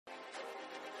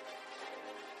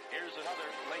Here's another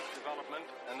late development,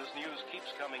 and this news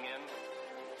keeps coming in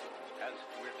as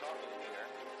we're talking here.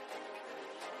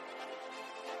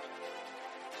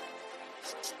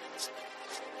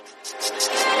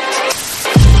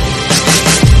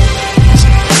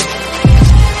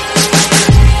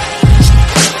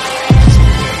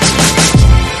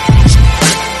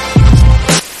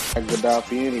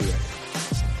 Gaddafi anyway.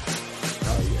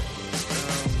 Oh yeah.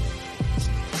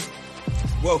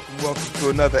 Welcome to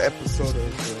another episode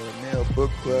of Nail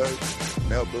Book Club and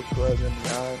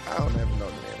Beyond. I don't ever know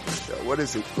the name of the show. What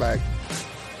is it, Black?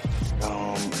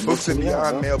 Books and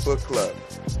Beyond Nail Book Club.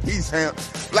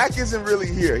 Black isn't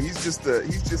really here. He's just a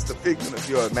figment of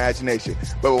your imagination.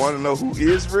 But want to know who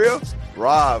is real?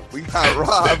 Rob. We got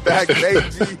Rob back, baby.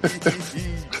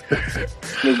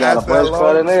 He got a fresh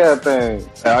cut and everything.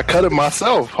 I cut it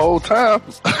myself whole time.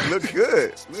 Look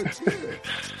good.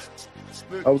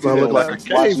 I was gonna look like a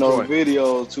cave watching those joint.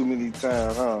 videos too many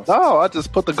times, huh? No, I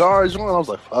just put the guards on. I was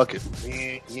like, fuck it.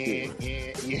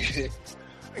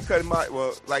 And cutting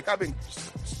I've been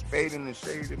fading and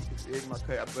shading my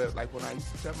cut, but like when I used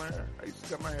to cut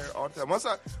my hair, all the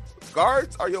time.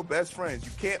 Guards are your best friends.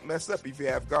 You can't mess up if you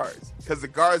have guards, because the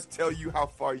guards tell you how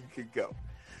far you can go.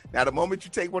 Now, the moment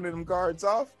you take one of them guards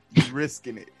off, you're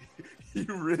risking it. That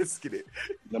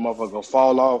motherfucker gonna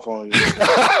fall off on you.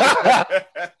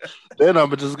 Then I'm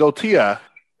gonna just go T.I.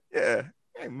 Yeah,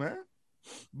 hey man.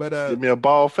 But Give me a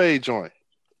ball fade joint.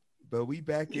 But we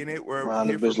back in it. We're Around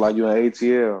the here bitch like you in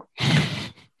ATL.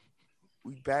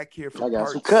 We back here for I got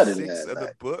part some cutting 6 that of the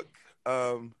back. book,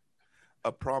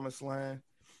 A Promised Land.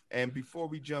 And before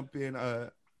we jump in,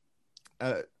 I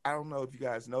don't know if you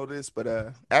guys know this, but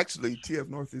actually TF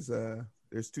North is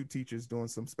there's 2 teachers doing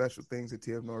some special things at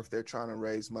TF North. They're trying to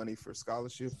raise money for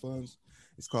scholarship funds.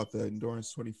 It's called the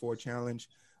Endurance 24 Challenge.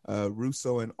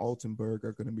 Russo and Altenberg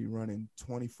are going to be running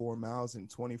 24 miles in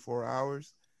 24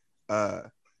 hours.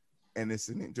 And it's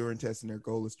an endurance test, and their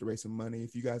goal is to raise some money.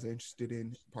 If you guys are interested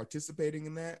in participating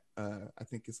in that, I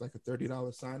think it's like a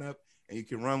 $30 sign up, and you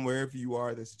can run wherever you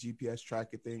are. That's a GPS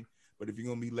tracker thing. But if you're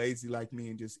going to be lazy like me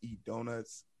and just eat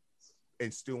donuts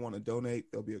and still want to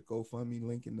donate, there'll be a GoFundMe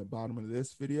link in the bottom of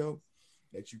this video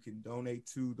that you can donate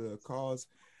to the cause.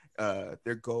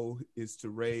 Their goal is to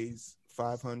raise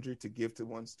 $500 to give to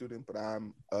one student, but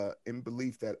I'm in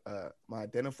belief that my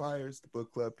identifiers, the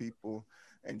book club people,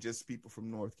 and just people from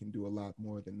North can do a lot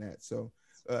more than that. So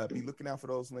be looking out for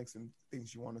those links and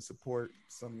things you want to support,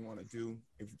 something you want to do.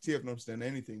 If TF North's done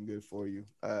anything good for you,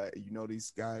 you know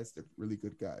these guys, they're really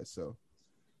good guys. So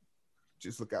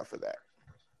just look out for that.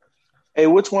 Hey,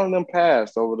 which one of them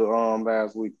passed over the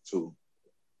last week too?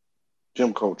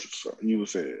 Gym coaches, you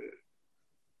said.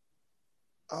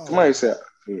 Oh. Somebody said,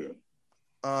 yeah.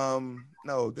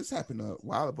 No, this happened a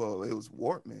while ago. It was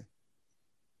Wortman,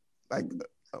 like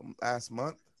last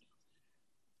month.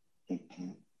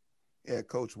 Mm-hmm. Yeah,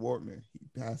 Coach Wortman. He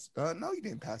passed. No, he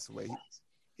didn't pass away.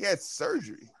 He had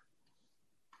surgery.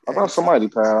 I thought somebody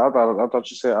passed. I thought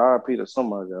you said RIP to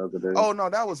somebody the other day. Oh no,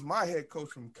 that was my head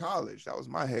coach from college.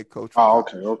 Okay.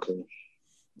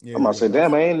 Yeah, I'm about to say,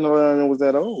 damn, I ain't know it was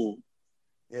that old.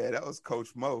 Yeah, that was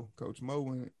Coach Mo. Coach Mo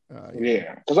went.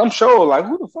 Yeah, because I'm sure, like,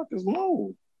 who the fuck is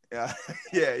Mo? Yeah.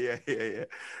 He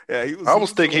was. I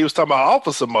was thinking he was talking about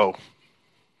Officer Mo.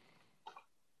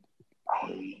 Oh,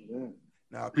 yeah.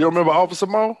 Now, You don't remember Officer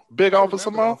Mo? Big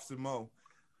Officer Mo? Officer Mo.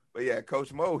 But yeah,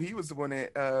 Coach Mo, he was the one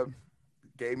that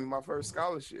gave me my first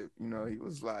scholarship. You know, he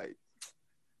was like,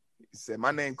 he said,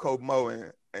 my name Coach Mo,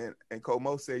 and Coach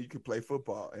Mo said you could play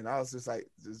football. And I was just like,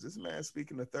 is this man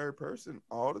speaking the third person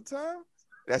all the time?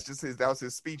 That was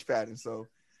his speech pattern. So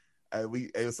it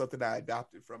was something I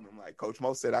adopted from him. Like Coach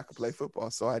Mo said I could play football,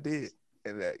 so I did.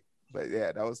 But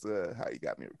yeah, that was how he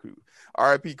got me recruited.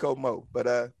 R.I.P. Coach Mo.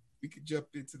 But we could jump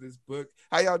into this book.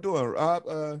 How y'all doing, Rob?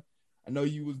 I know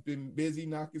you was been busy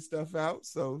knocking stuff out.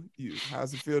 So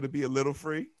how's it feel to be a little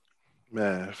free?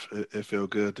 Man, it feel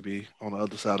good to be on the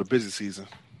other side of busy season.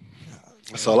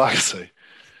 That's all I can say.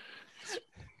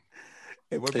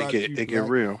 Hey, what about you, it get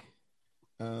real.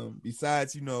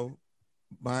 Besides,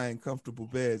 buying comfortable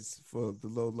beds for the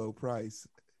low price.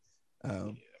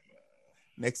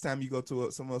 Next time you go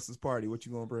to someone else's party, what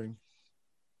you gonna bring?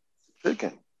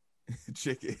 Chicken.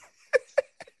 Chicken.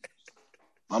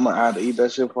 I'm gonna have to eat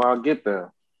that shit before I get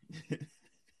there.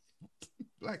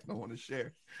 Black don't want to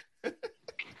share.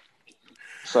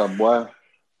 What's up, boy?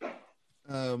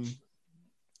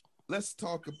 Let's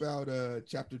talk about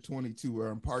chapter 22. We're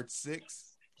on part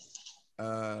 6.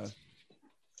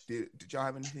 Did y'all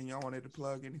have anything y'all wanted to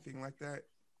plug? Anything like that?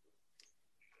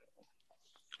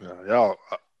 Y'all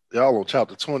on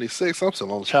chapter 26. I'm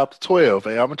still on chapter 12.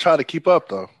 Hey, I'm gonna try to keep up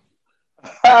though.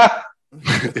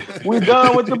 We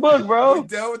done with the book, bro. We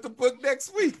done with the book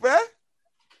next week, man.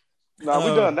 Nah,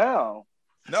 we done now.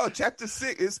 No, chapter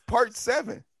 6 is part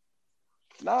 7.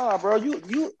 Nah, bro,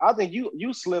 you. I think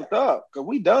you slipped up because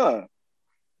we done.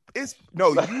 You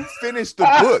finished the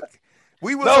book.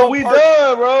 We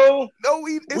done, bro. No,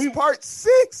 it's part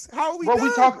 6. How are we bro,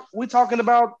 done? We talking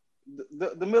about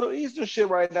the Middle Eastern shit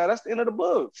right now. That's the end of the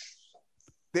book.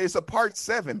 There's a part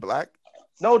 7, Black.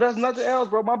 No, that's nothing else,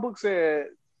 bro. My book said,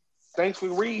 "Thanks for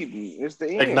reading." It's the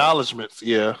end. Acknowledgements,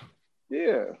 yeah.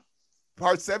 Yeah.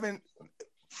 Part 7.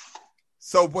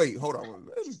 So wait, hold on.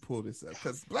 Let me pull this up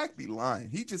because Black be lying.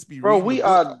 He just be bro. reading We the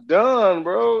book. are done,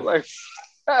 bro. Like,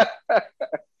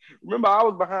 remember, I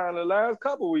was behind the last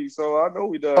couple weeks, so I know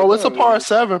we done. Oh, it's a part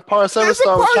 7. Part 7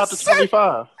 starts with chapter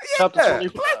 25. Yeah. Chapter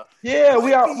 25. Yeah,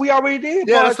 we already did.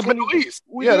 Yeah, that's the Middle East.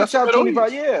 We did that's chapter the Middle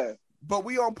 25. East. Yeah. But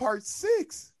we on part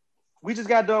 6. We just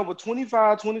got done with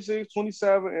 25, 26,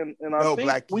 27, and I think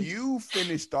Black, you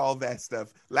finished all that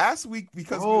stuff last week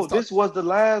because this was the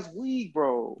last week,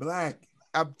 bro. Black,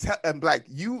 and Black,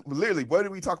 you literally. What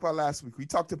did we talk about last week? We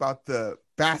talked about the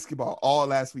basketball all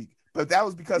last week, but that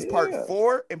was because part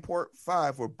 4 and part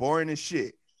 5 were boring as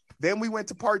shit. Then we went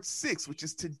to part 6, which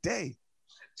is today.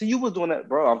 So you was doing that,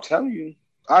 bro. I'm telling you.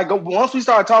 Once we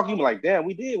started talking, you were like, damn,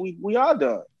 we did. We are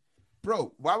done.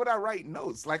 Bro, why would I write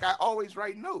notes? Like I always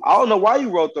write notes. I don't know why you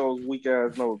wrote those weak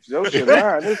ass notes. Your shit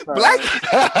lying this time.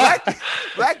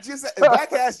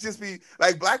 Black ass just be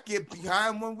like Black get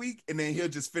behind one week and then he'll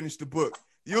just finish the book.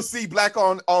 You'll see Black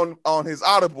on his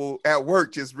Audible at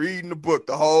work just reading the book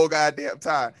the whole goddamn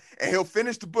time. And he'll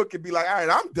finish the book and be like, all right,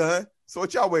 I'm done. So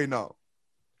what y'all waiting on?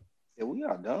 Yeah, we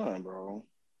are done, bro.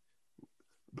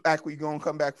 Black, we gonna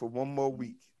come back for one more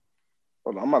week.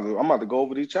 Hold on, I'm about to go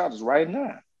over these chapters right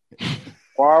now.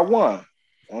 Part 1.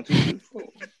 1, 2, 3, 4.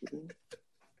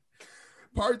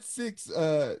 Part 6,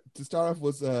 to start off,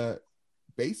 was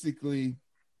basically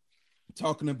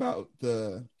talking about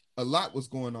a lot was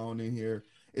going on in here.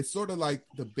 It's sort of like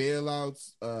the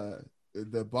bailouts,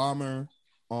 the bomber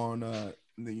on the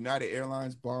United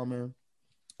Airlines bomber,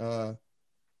 the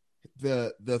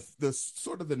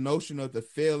sort of the notion of the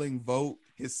failing vote.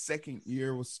 His second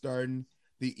year was starting.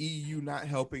 The EU not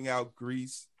helping out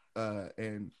Greece,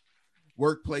 and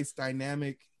workplace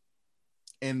dynamic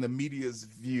and the media's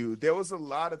view. There was a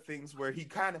lot of things where he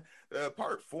kind of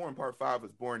part 4 and part 5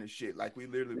 was boring as shit. Like we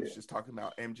literally was just talking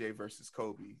about MJ versus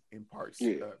Kobe in part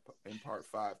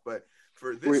 5. But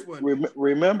for this one,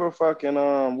 remember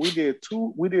fucking we did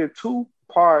two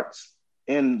parts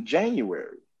in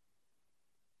January.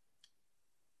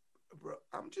 Bro,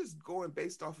 I'm just going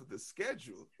based off of the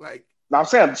schedule. Like I'm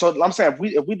saying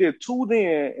if we did 2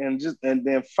 then and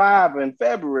then 5 in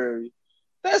February,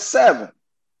 that's 7.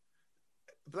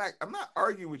 Black, I'm not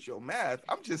arguing with your math.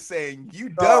 I'm just saying you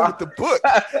done with the book.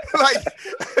 Like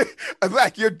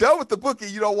Black, you're done with the book and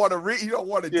you don't want to read. You don't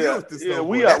want to deal with this. Yeah, no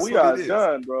we more. are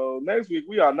done, bro. Next week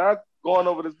we are not going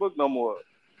over this book no more.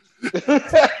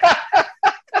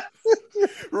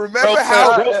 Remember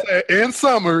how in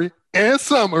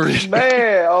summary,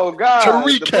 man, oh God, to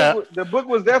recap, the book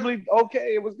was definitely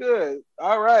okay. It was good.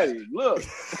 All righty, look.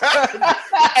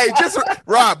 Hey, just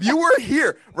Rob, you were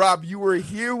here. Rob, you were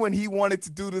here when he wanted to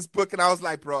do this book, and I was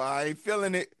like, bro, I ain't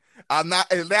feeling it. I'm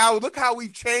not. And now look how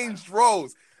we've changed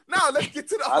roles. Now let's get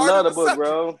to the heart I love of the book, subject.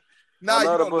 bro. Nah,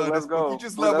 you don't love Let's this book. go. You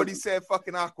just love what he said.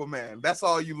 Fucking Aquaman. That's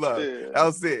all you love. Yeah. That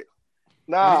was it.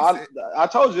 Nah, I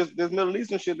told you this Middle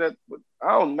Eastern shit that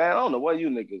I don't know what you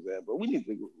niggas at, but we need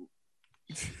to.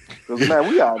 Cause man,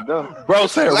 we are done. Bro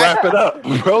said wrap it up.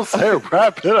 Bro said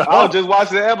wrap it up. I was just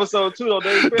watching the episode too on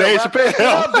Dave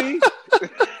Chappelle.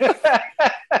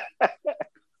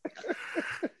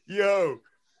 Yo,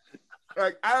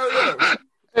 like I don't know.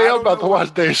 Hey, I'm about to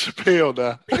watch Dave Chappelle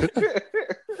now.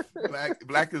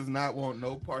 Black does not want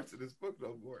no parts of this book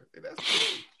no more. That's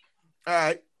crazy. All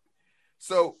right.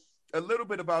 So a little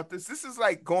bit about this. This is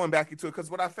like going back into it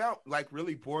because what I found like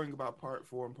really boring about part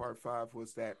 4 and part 5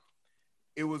 was that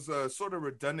it was a sort of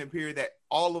redundant period that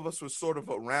all of us were sort of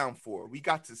around for. We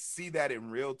got to see that in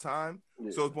real time.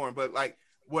 Yeah. So it's boring. But like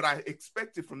what I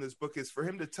expected from this book is for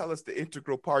him to tell us the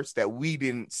integral parts that we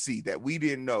didn't see, that we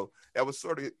didn't know, that was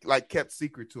sort of like kept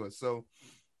secret to us. So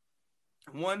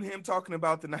one, him talking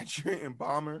about the Nigerian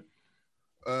bomber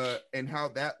and how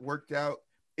that worked out.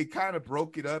 It kind of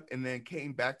broke it up and then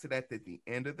came back to that at the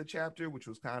end of the chapter, which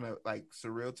was kind of like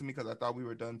surreal to me because I thought we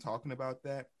were done talking about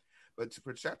that. But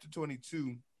for chapter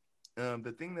 22,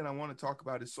 the thing that I want to talk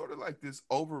about is sort of like this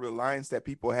over-reliance that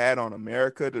people had on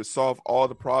America to solve all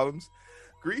the problems.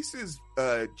 Greece's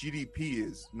GDP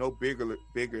is no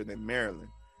bigger than Maryland,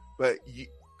 but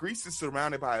Greece is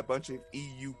surrounded by a bunch of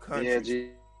EU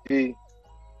countries. Yeah,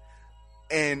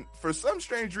 And for some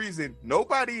strange reason,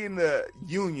 nobody in the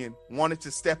union wanted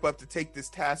to step up to take this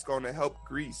task on to help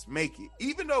Greece make it.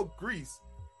 Even though Greece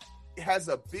has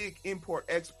a big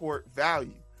import-export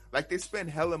value. Like, they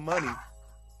spend hella money.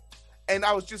 And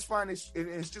I was just finding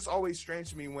it's just always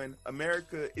strange to me when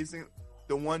America isn't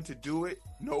the one to do it,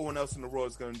 no one else in the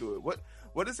world is going to do it.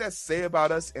 What does that say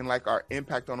about us and like our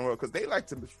impact on the world? Because they like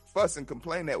to fuss and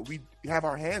complain that we have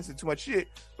our hands in too much shit,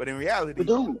 but in reality, we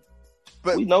do.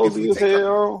 But we nosy as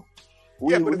hell.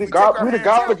 We the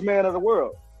garbage man of the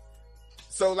world.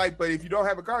 So like, but if you don't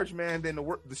have a garbage man, then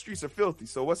the streets are filthy.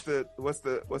 So what's the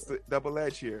double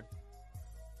edge here?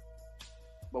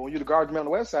 But when you're the garbage man on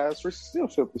the west side, the streets are still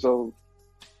filthy. So.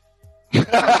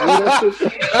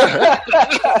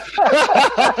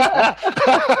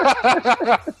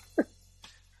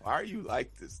 Why are you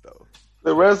like this though?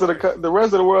 The rest of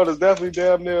the world is definitely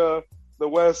damn near the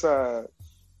west side.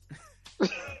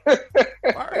 Why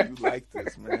are you like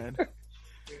this, man?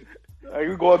 Like,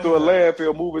 you going through a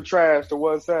landfill moving trash to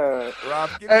one side. Rob,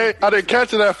 hey, I didn't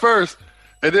catch it at first,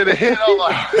 and then it hit. I'm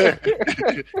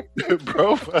like,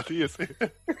 bro, funny as hell.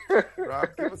 Rob,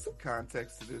 give us some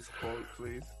context to this quote,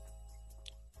 please.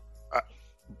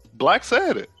 Black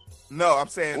said it. No, I'm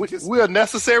saying we're a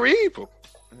necessary evil.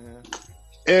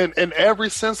 Yeah. In every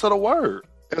sense of the word.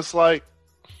 It's like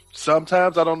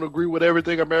sometimes I don't agree with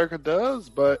everything America does,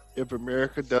 but if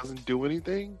America doesn't do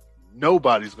anything,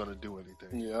 nobody's gonna do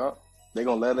anything. Yeah. They're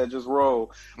gonna let that just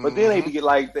roll. But then they get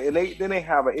like and they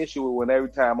have an issue with when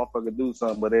every time motherfucker do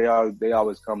something, but they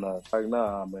always come to us. Like,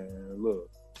 nah, man,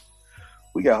 look.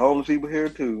 We got homeless people here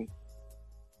too.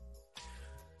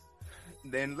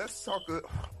 Then let's talk.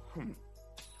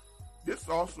 This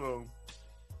also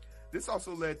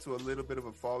led to a little bit of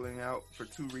a falling out for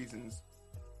two reasons.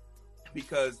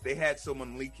 Because they had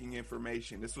someone leaking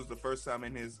information. This was the first time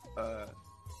in his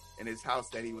house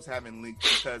that he was having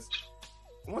leaks. Because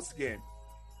once again,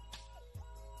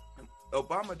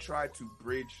 Obama tried to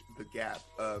bridge the gap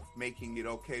of making it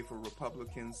okay for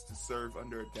Republicans to serve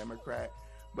under a Democrat,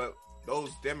 but those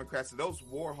Democrats, those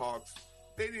war hawks,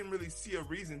 they didn't really see a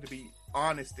reason to be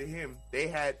honest to him. They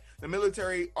had the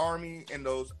military, army, and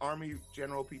those army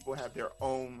general people have their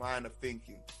own line of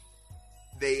thinking.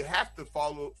 They have to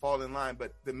fall in line,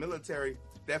 but the military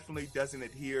definitely doesn't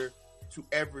adhere to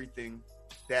everything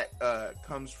that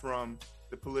comes from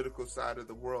the political side of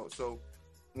the world. So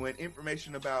when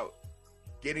information about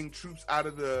getting troops out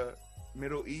of the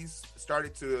Middle East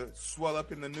started to swell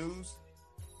up in the news,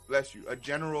 bless you, a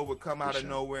general would come out of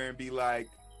nowhere and be like,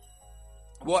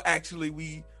 well, actually,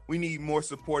 we need more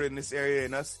support in this area,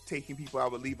 and us taking people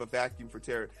out would leave a vacuum for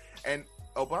terror. And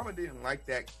Obama didn't like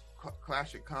that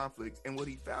clash of conflicts. And what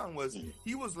he found was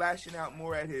he was lashing out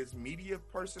more at his media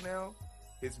personnel,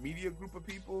 his media group of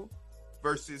people,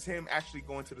 versus him actually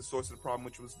going to the source of the problem,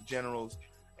 which was the generals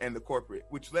and the corporate,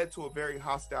 which led to a very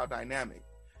hostile dynamic.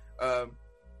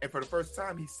 And for the first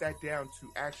time, he sat down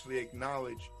to actually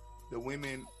acknowledge the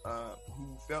women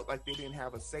who felt like they didn't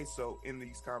have a say-so in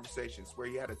these conversations, where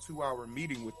he had a 2-hour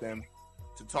meeting with them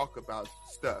to talk about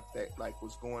stuff that like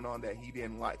was going on that he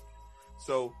didn't like.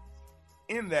 So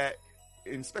in that,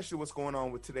 and especially what's going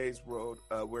on with today's world,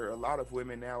 where a lot of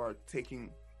women now are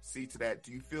taking seat to that,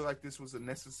 do you feel like this was a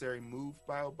necessary move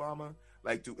by Obama?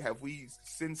 Like, have we,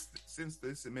 since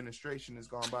this administration has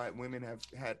gone by, women have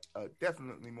had a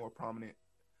definitely more prominent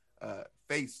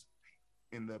face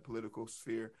in the political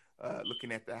sphere?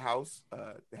 Looking at the House,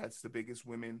 that's the biggest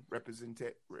women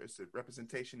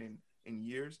representation in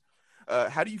years.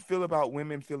 How do you feel about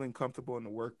women feeling comfortable in the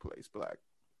workplace, Black?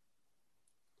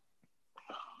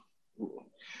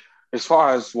 As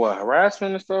far as what,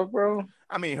 harassment and stuff, bro?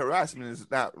 I mean, harassment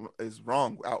is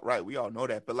wrong outright. We all know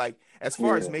that. But like, as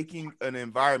far as making an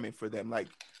environment for them, like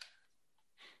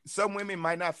some women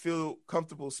might not feel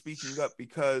comfortable speaking up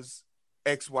because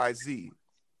XYZ.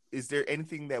 Is there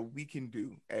anything that we can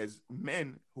do as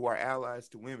men who are allies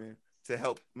to women to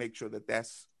help make sure that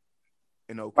that's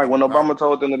okay? Like when Obama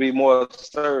told them to be more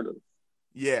assertive.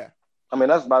 Yeah. I mean,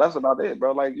 that's about it,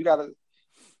 bro. Like, you gotta.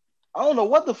 I don't know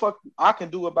what the fuck I can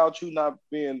do about you not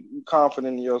being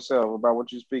confident in yourself about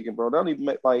what you're speaking, bro. Don't even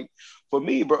like, for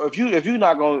me, bro. If you're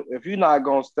not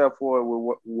gonna step forward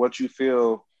with what you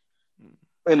feel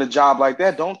in a job like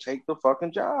that, don't take the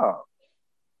fucking job.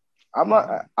 I'm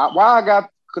not. Why I got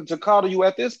to call to you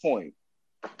at this point?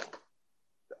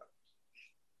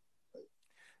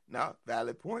 No,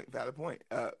 valid point.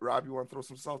 Rob, you want to throw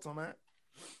some salt on that?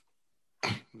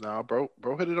 Nah, bro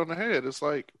hit it on the head. It's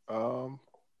like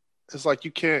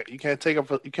you can't take up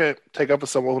for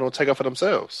someone who don't take up for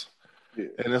themselves. Yeah.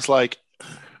 And it's like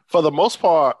for the most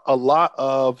part, a lot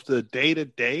of the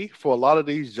day-to-day for a lot of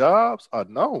these jobs are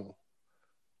known.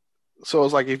 So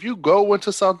it's like if you go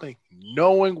into something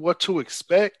knowing what to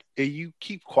expect and you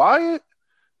keep quiet,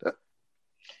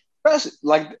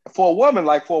 Especially for a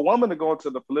woman to go into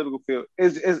the political field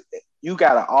is you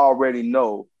gotta already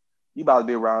know you about to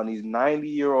be around these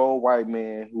 90-year-old white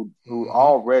men who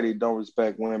already don't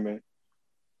respect women.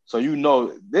 So you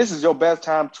know this is your best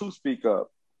time to speak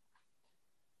up.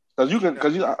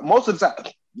 Because most of the time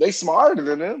they smarter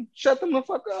than them. Shut them the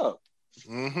fuck up.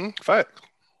 Fact.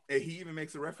 And he even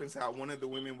makes a reference how one of the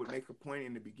women would make a point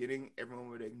in the beginning, everyone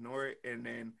would ignore it, and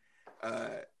then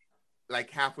like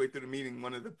halfway through the meeting,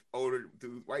 one of the older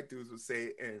white dudes would say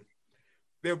it, and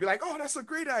they'll be like, "Oh, that's a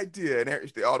great idea,"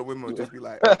 and all the women would just be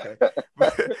like, "Okay."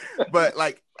 but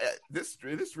like this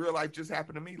real life just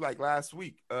happened to me like last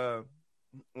week.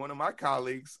 One of my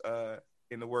colleagues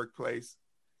in the workplace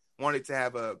wanted to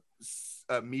have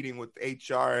a meeting with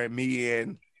HR and me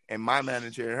and my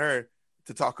manager and her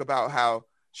to talk about how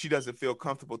she doesn't feel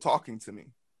comfortable talking to me.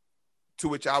 To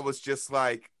which I was just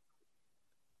like,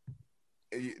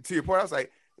 to your point, I was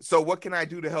like, so what can I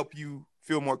do to help you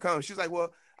feel more comfortable? She's like,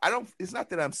 well, it's not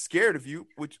that I'm scared of you,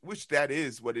 which that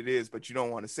is what it is, but you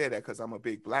don't want to say that because I'm a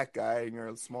big black guy and you're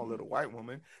a small little white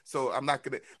woman. So I'm not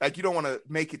going to, you don't want to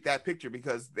make it that picture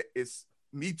because it's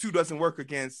Me Too doesn't work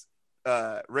against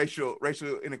racial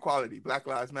inequality. Black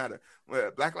Lives Matter.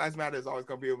 Well, Black Lives Matter is always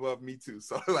going to be above Me Too.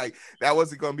 So that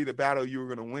wasn't going to be the battle you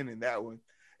were going to win in that one.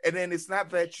 And then it's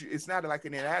not like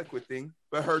an inadequate thing,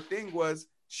 but her thing was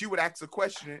she would ask a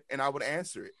question and I would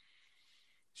answer it.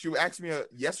 She would ask me a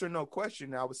yes or no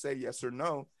question and I would say yes or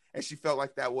no. And she felt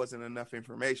like that wasn't enough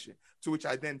information, to which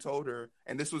I then told her,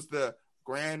 and this was the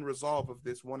grand resolve of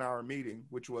this 1 hour meeting,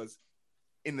 which was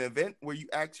in the event where you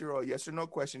ask her a yes or no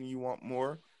question and you want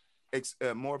more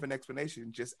of an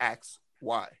explanation, just ask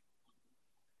why.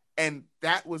 And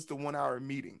that was the 1 hour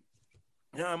meeting.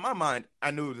 In my mind,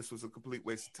 I knew this was a complete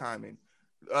waste of time and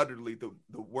utterly the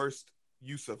worst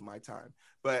use of my time.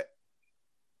 But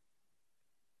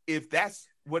if that's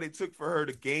what it took for her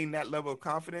to gain that level of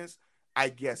confidence, I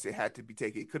guess it had to be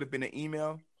taken. It could have been an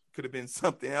email, could have been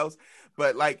something else,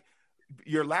 but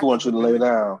your lack of you to lay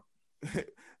down.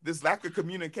 This lack of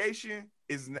communication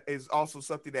is also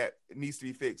something that needs to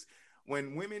be fixed.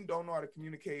 When women don't know how to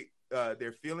communicate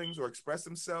their feelings or express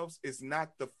themselves, it's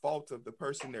not the fault of the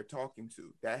person they're talking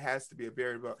to. That has to be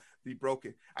be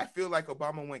broken. I feel like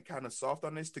Obama went kind of soft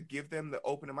on this to give them the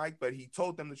open mic, but he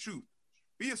told them the truth.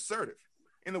 Be assertive.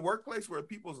 In the workplace where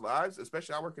people's lives,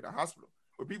 especially I work in a hospital,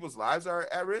 where people's lives are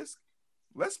at risk,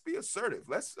 let's be assertive.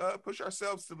 Let's push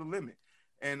ourselves to the limit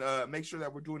and make sure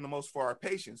that we're doing the most for our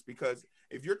patients. Because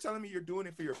if you're telling me you're doing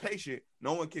it for your patient,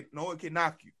 no one can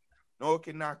knock you. No one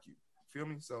can knock you. Feel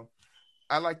me? So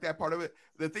I like that part of it.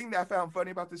 The thing that I found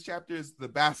funny about this chapter is the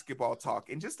basketball talk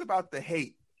and just about the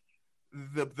hate,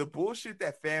 the bullshit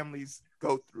that families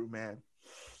go through, man.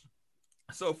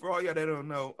 So for all y'all that don't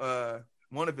know,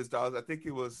 one of his daughters, I think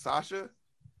it was Sasha,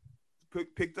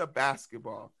 picked up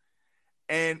basketball.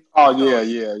 And yeah.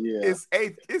 It's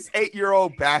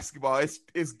 8-year-old basketball.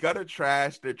 It's gutter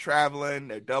trash. They're traveling,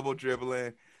 they're double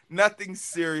dribbling. Nothing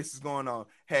serious is going on.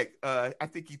 Heck, I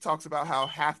think he talks about how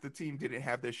half the team didn't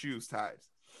have their shoes tied.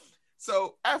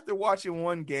 So after watching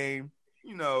one game,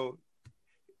 he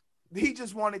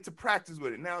just wanted to practice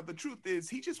with it. Now, the truth is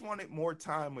he just wanted more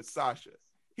time with Sasha.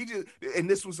 And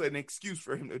this was an excuse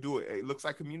for him to do it. It looks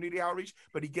like community outreach,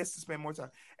 but he gets to spend more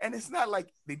time. And it's not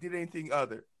like they did anything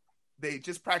other. They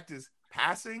just practice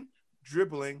passing,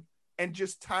 dribbling, and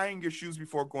just tying your shoes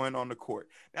before going on the court.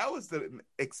 That was the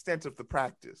extent of the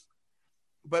practice.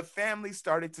 But families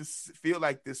started to feel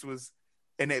like this was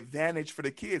an advantage for the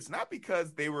kids, not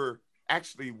because they were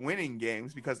actually winning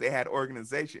games because they had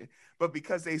organization, but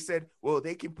because they said, well,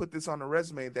 they can put this on a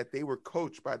resume that they were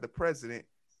coached by the president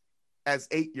as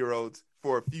 8-year-olds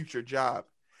for a future job.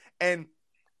 And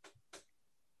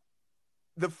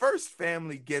the first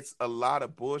family gets a lot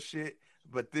of bullshit,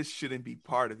 but this shouldn't be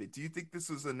part of it. Do you think this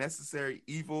was a necessary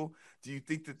evil? Do you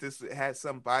think that this had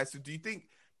some bias? Do you think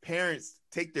parents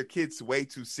take their kids way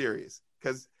too serious?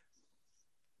 Because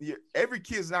every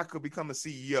kid's not going to become a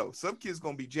CEO. Some kids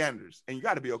going to be janitors, and you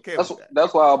got to be okay with that.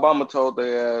 That's why Obama told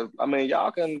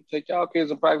y'all can take y'all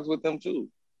kids and practice with them too.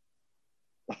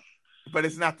 But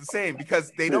it's not the same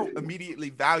because they don't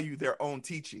immediately value their own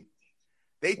teaching.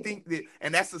 They think that,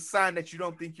 and that's a sign that you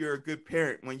don't think you're a good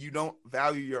parent when you don't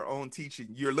value your own teaching.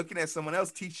 You're looking at someone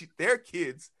else teaching their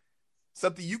kids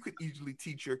something you could easily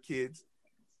teach your kids,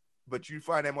 but you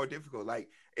find that more difficult. Like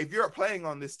if you're playing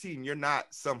on this team, you're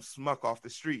not some smuck off the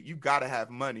street. You got to have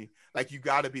money. Like you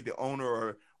got to be the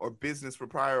owner or business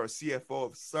proprietor or CFO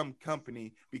of some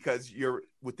company because you're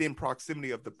within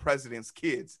proximity of the president's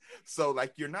kids. So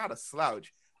like, you're not a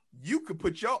slouch. You could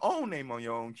put your own name on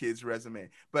your own kid's resume,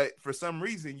 but for some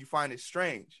reason you find it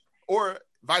strange, or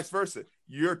vice versa.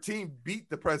 Your team beat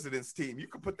the president's team. You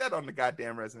could put that on the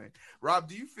goddamn resume. Rob,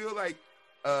 do you feel like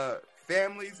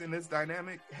families in this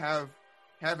dynamic have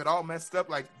it all messed up?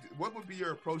 Like, what would be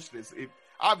your approach to this?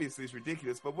 Obviously it's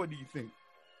ridiculous, but what do you think?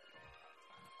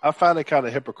 I find it kind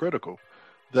of hypocritical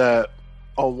that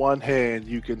on one hand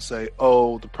you can say,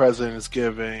 oh, the president is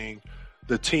giving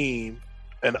the team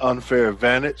an unfair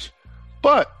advantage,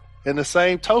 but in the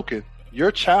same token,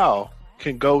 your child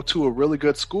can go to a really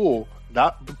good school,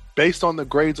 not based on the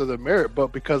grades or the merit,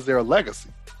 but because they're a legacy.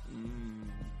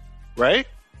 Right?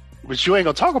 But you ain't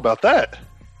gonna talk about that.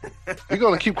 You're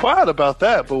gonna keep quiet about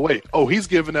that. But wait, he's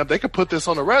giving them, they could put this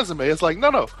on a resume. It's like,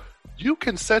 no. You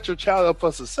can set your child up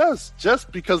for success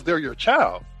just because they're your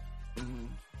child.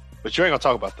 But you ain't gonna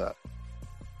talk about that.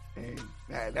 Hey,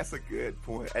 man, that's a good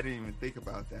point. I didn't even think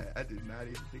about that. I did not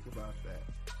even think about that.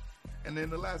 And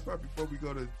then the last part before we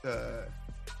go to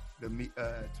the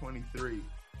 23.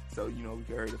 So, we can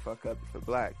hurry the fuck up for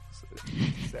Black.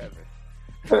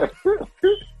 So, 7.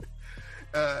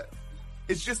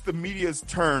 It's just the media's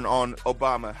turn on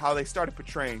Obama, how they started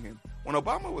portraying him. When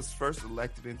Obama was first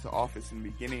elected into office in the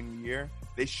beginning of the year,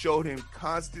 they showed him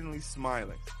constantly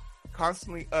smiling,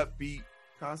 constantly upbeat,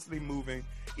 constantly moving,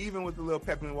 even with the little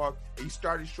pep in the walk. He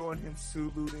started showing him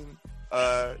saluting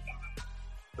the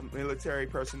military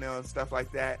personnel and stuff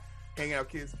like that, hanging out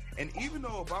kids. And even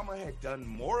though Obama had done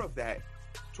more of that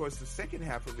towards the second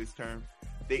half of his term,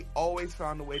 they always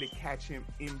found a way to catch him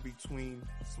in between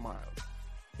smiles.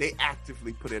 They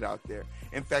actively put it out there.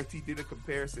 In fact, he did a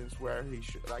comparison where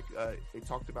they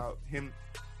talked about him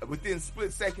within a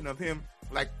split second of him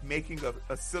like making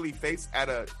a silly face at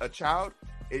a child.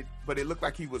 But it looked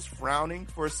like he was frowning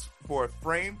for a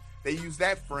frame. They used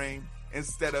that frame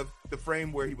instead of the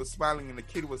frame where he was smiling and the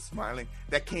kid was smiling.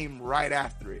 That came right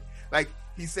after it. Like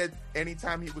he said,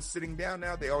 anytime he was sitting down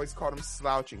now, they always called him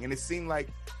slouching. And it seemed like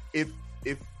if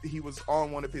he was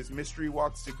on one of his mystery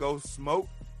walks to go smoke,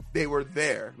 they were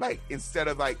there. Like, instead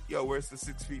of like, yo, where's the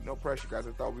 6 feet, no pressure, guys?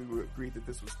 I thought we would agree that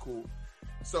this was cool.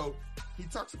 So he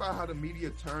talks about how the media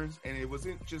turns, and it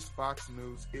wasn't just Fox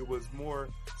News. It was more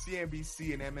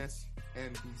CNBC and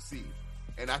MSNBC.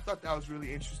 And I thought that was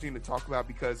really interesting to talk about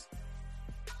because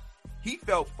he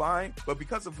felt fine, but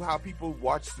because of how people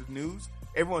watched the news,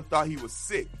 everyone thought he was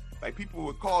sick. Like, people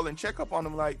would call and check up on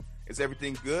him like, is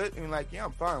everything good? And like, yeah,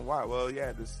 I'm fine. Why? Well,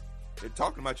 yeah, they're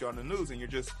talking about you on the news, and you're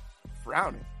just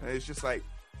frowning. And it's just like,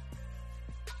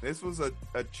 this was a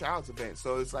child's event,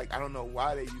 so it's like, I don't know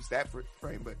why they use that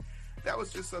frame, but that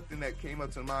was just something that came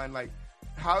up to mind, like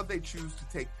how they choose to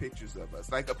take pictures of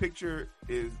us. Like, a picture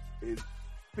is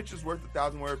picture's worth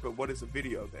 1,000 words, but what is a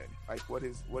video then? Like, what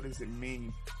does it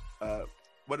mean?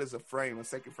 What is a frame, a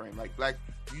second frame? Like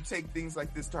you take things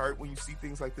like this to heart when you see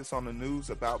things like this on the news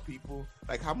about people.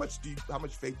 Like, how much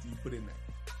faith do you put in that?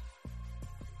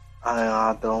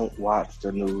 I don't watch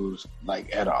the news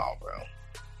like at all, bro.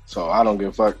 So I don't give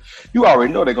a fuck. You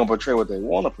already know they're gonna portray what they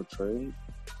want to portray.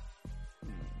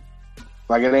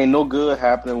 Like, it ain't no good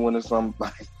happening when it's some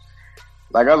like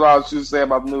that's what I was just saying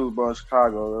about the news, bro. In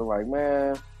Chicago, they're like,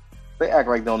 man, they act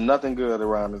like don't nothing good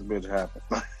around this bitch happen.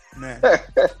 Man,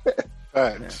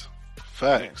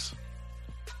 facts.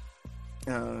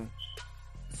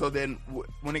 So then,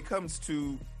 when it comes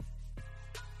to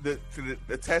the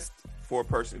test for a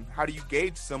person, how do you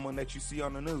gauge someone that you see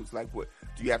on the news? Like, what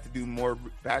do you have to do more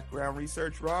background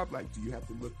research, Rob? Like, do you have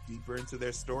to look deeper into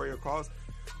their story or cause,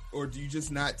 or do you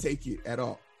just not take it at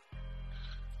all?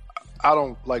 I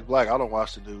don't like Black. I don't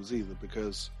watch the news either,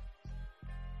 because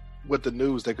with the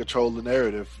news, they control the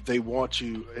narrative. They want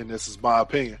you, and this is my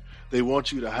opinion, they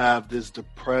want you to have this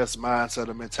depressed mindset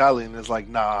or mentality, and it's like,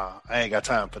 nah, I ain't got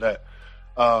time for that.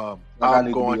 I'm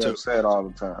going to upset all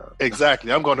the time.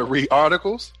 Exactly. I'm going to read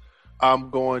articles. I'm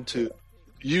going to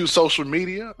use social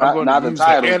media. I'm going to use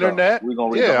the internet. We're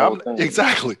going to read the whole thing.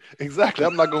 Exactly.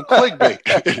 I'm not going to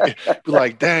clickbait. Be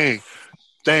like, dang,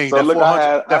 So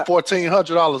that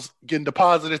 $1,400 getting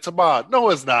deposited tomorrow. No,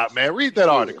 it's not, man. Read that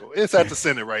article. It's at the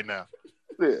Senate right now.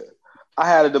 Yeah. I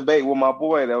had a debate with my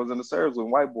boy that was in the service with a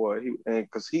white boy,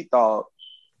 because he thought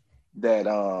that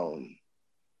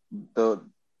the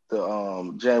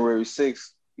January 6th,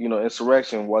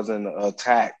 insurrection wasn't an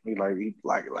attack. He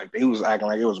was acting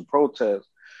like it was a protest.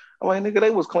 I'm like, nigga, they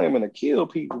was claiming to kill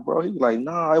people, bro. He was like,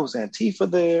 nah, it was Antifa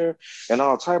there and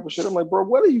all type of shit. I'm like, bro,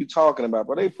 what are you talking about?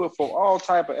 But they put forth all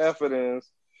type of evidence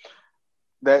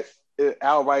that it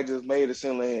outright just made it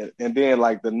seem like, and then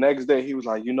like the next day he was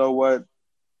like, you know what?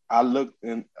 I looked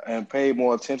and paid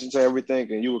more attention to everything,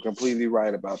 and you were completely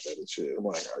right about that and shit. I'm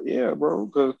like, yeah, bro,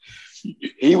 because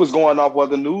he was going off what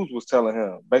the news was telling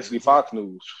him, basically Fox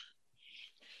News.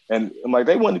 And I'm like,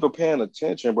 they weren't even paying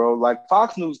attention, bro. Like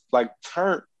Fox News, like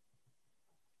turned.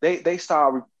 They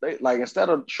started like instead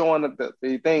of showing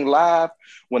the thing live,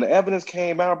 when the evidence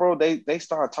came out, bro, they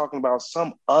started talking about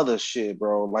some other shit,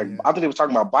 bro. Like I think they were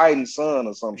talking about Biden's son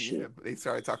or some shit. They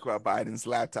started talking about Biden's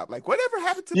laptop. Like whatever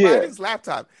happened to Yeah. Biden's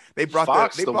laptop? They brought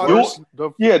Fox, the worst,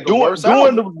 doing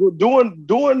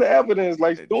the evidence,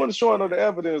 like doing the showing of the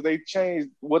evidence. They changed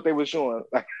what they were showing.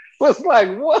 Like it's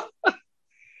like what?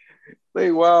 They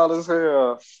wild as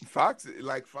hell. Fox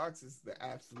is the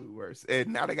absolute worst.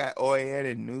 And now they got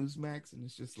OAN and Newsmax, and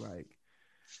it's just like,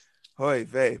 hoy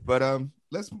vey. But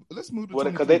let's move to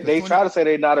because they try to say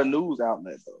they're not a news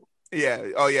outlet though. Yeah.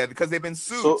 Oh yeah, because they've been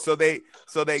sued, so they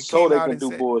can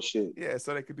do bullshit. Yeah,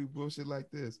 so they could do bullshit like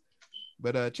this.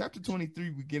 But chapter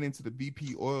 23, we get into the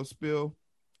BP oil spill,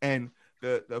 and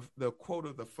the quote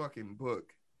of the fucking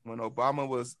book when Obama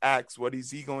was asked what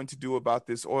is he going to do about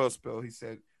this oil spill, he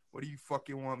said, "What do you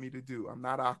fucking want me to do? I'm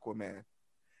not Aquaman."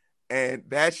 And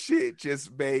that shit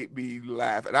just made me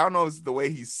laugh. And I don't know if it's the way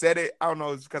he said it. I don't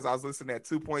know if it's because I was listening at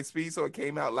 2-point speed, so it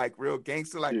came out like real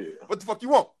gangster. Like, What the fuck you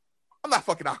want? I'm not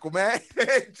fucking Aquaman.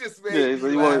 It just made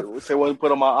me laugh. You want to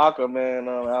put on my Aquaman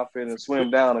outfit and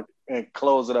swim down and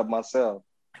close it up myself.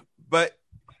 But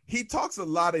he talks a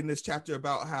lot in this chapter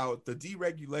about how the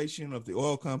deregulation of the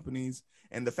oil companies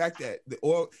and the fact that the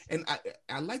oil, and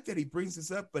I like that he brings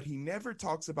this up, but he never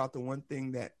talks about the one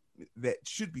thing that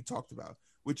should be talked about,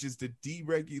 which is the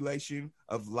deregulation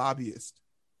of lobbyists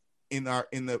in our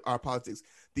politics.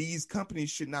 These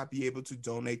companies should not be able to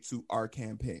donate to our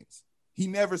campaigns. He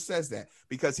never says that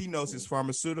because he knows his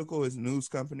pharmaceutical, his news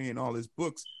company, and all his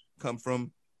books come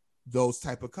from those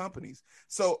type of companies.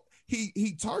 So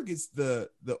he targets the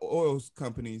oil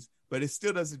companies, but it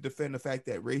still doesn't defend the fact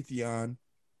that Raytheon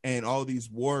and all these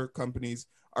war companies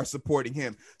are supporting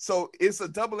him. So it's a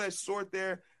double-edged sword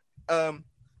there. The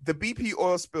BP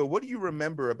oil spill, what do you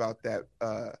remember about that,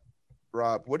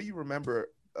 Rob? What do you remember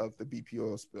of the BP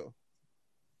oil spill?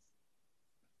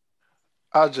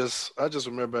 I just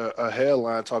remember a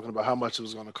headline talking about how much it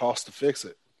was going to cost to fix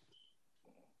it.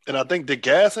 And I think the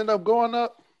gas ended up going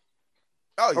up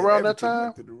around that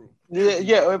time.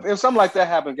 Yeah. If something like that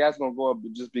happened, gas going to go up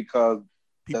just because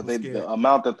the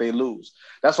amount that they lose.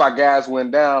 That's why gas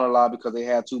went down a lot, because they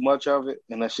had too much of it,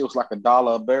 and that shit was like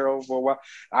 $1 a barrel for a while.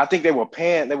 I think they were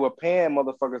paying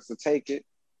motherfuckers to take it.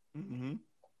 Mm-hmm.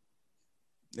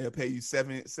 They'll pay you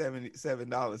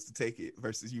 $77 to take it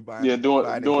versus you buying. Yeah, during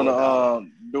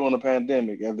the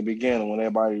pandemic at the beginning when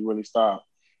everybody really stopped,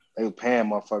 they were paying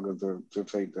motherfuckers to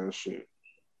take that shit.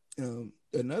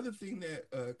 Another thing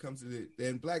that comes to it,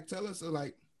 and Black, tell us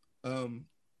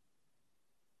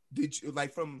did you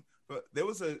there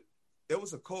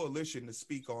was a coalition to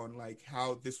speak on like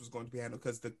how this was going to be handled,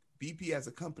 because the BP as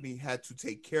a company had to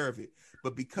take care of it,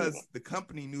 but because the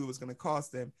company knew it was going to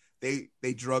cost them,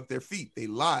 they drug their feet, they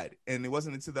lied, and it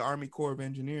wasn't until the Army Corps of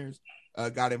Engineers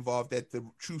got involved that the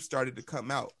truth started to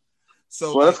come out.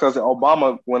 So that's because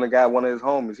Obama, when the guy, one of his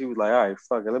homies, he was like, all right,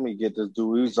 fuck it, let me get this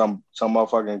dude. He was some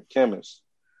motherfucking chemist.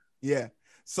 Yeah.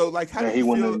 So like, how do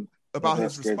you feel about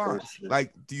his response?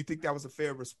 Like, do you think that was a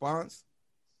fair response?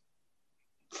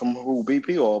 From who,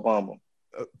 BP or Obama?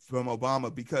 From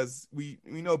Obama, because we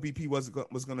know BP was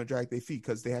going to drag their feet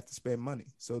because they have to spend money,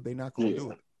 so they're not going to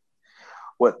do it.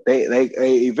 What they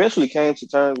eventually came to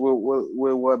terms with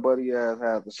what Buddy ass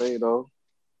had to say though,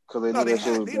 because they knew that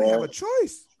shit was bad. They didn't have a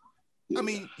choice. Yeah. I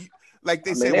mean, like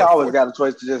they always got a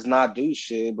choice to just not do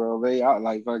shit, bro. They out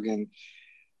like fucking.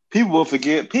 People will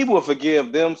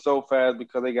forgive them so fast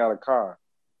because they got a car.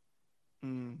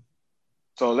 Mm.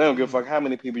 So they don't give a fuck how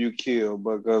many people you kill,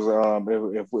 because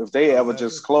if they ever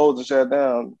just close and shut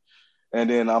down, and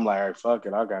then I'm like, all right, fuck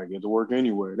it, I gotta get to work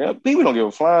anyway. People don't give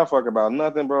a flying fuck about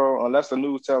nothing, bro, unless the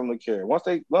news tell them to care. Once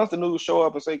the news show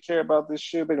up and say care about this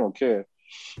shit, they gonna care.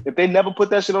 If they never put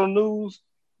that shit on the news,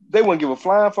 they wouldn't give a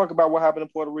flying fuck about what happened in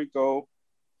Puerto Rico,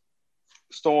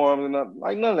 storms and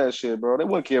none of that shit, bro. They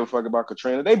wouldn't give a fuck about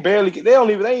Katrina. They ain't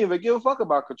even give a fuck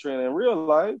about Katrina in real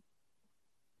life.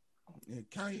 Yeah,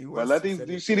 but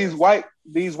these white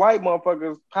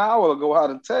motherfuckers' power go out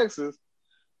in Texas.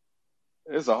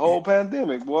 It's a whole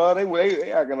pandemic, boy.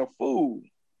 They acting a fool.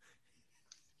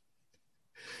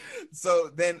 So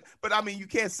then, but I mean, you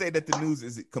can't say that the news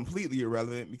is completely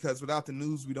irrelevant, because without the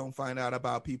news, we don't find out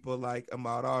about people like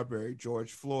Ahmaud Arbery,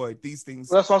 George Floyd, these things.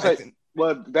 Well, that's what I'm saying.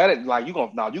 But that is like you're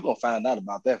gonna find out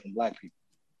about that from black people.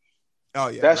 Oh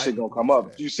yeah, that shit gonna come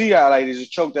up. You see how like they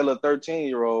just choked that little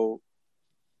 13-year-old.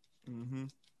 Mm-hmm.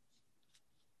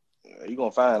 You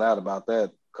gonna find out about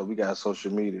that because we got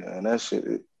social media and that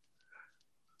shit.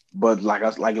 But like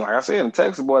I said in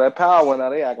Texas, boy, that power now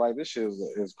they act like this shit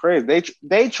is crazy.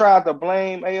 They tried to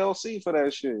blame AOC for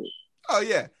that shit. Oh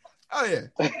yeah.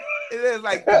 It is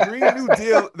like the Green New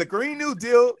Deal. The Green New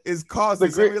Deal is causing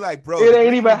this. And we're like, bro, it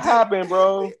ain't even happened,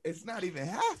 bro. It's not even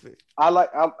happened.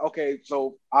 Okay,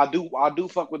 so I do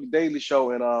fuck with the Daily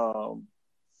Show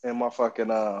and my fucking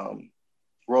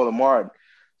Roland Martin.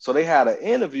 So they had an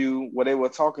interview where they were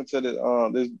talking to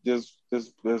this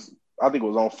I think it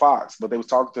was on Fox, but they was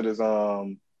talking to this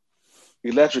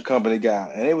electric company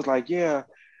guy, and it was like, yeah.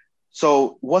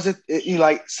 So was it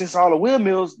like since all the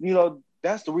windmills,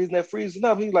 that's the reason they're freezing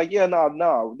up? He's like, yeah,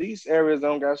 no, these areas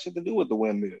don't got shit to do with the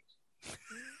windmills.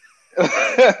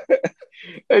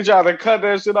 They tried to cut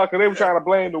that shit off because they were trying to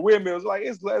blame the windmills. Like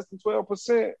it's less than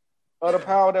 12% of the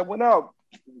power that went out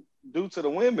due to the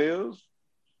windmills.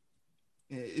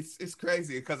 Yeah, it's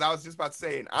crazy because I was just about to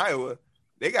say in Iowa,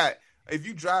 they got when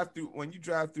you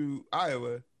drive through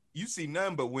Iowa, you see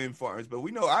none but wind farms. But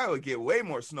we know Iowa get way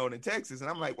more snow than Texas, and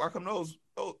I'm like, why come those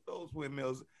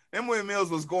windmills? Them windmills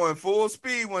was going full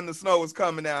speed when the snow was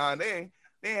coming down. They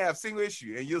ain't have a single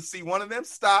issue, and you'll see one of them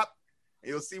stop, and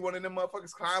you'll see one of them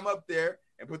motherfuckers climb up there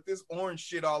and put this orange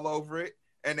shit all over it,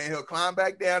 and then he'll climb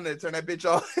back down and turn that bitch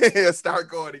off and start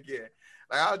going again.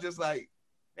 Like I was just like,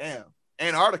 damn.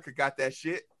 Antarctica got that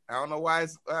shit. I don't know why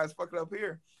it's fucking up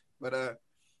here, but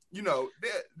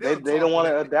they don't want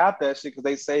to adapt that shit because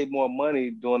they save more money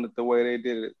doing it the way they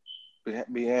did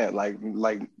it.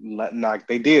 Like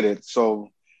they did it. So,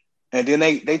 and then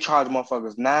they charge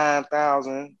motherfuckers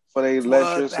 $9,000 for their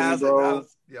electricity, bro.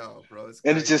 Yo, bro, it's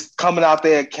and it's just coming out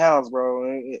their accounts,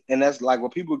 bro. And that's like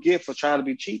what people get for trying to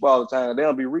be cheap all the time. They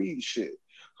don't be reading shit.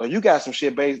 So you got some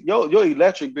shit based your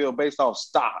electric bill based off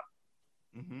stock.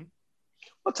 Mm-hmm.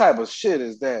 What type of shit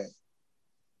is that?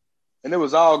 And it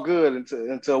was all good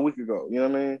until a week ago. You know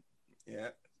what I mean? Yeah.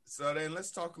 So then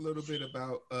let's talk a little bit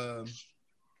about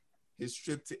his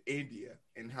trip to India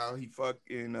and how he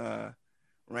fucking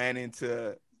ran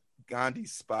into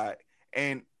Gandhi's spot.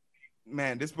 And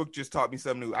man, this book just taught me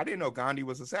something new. I didn't know Gandhi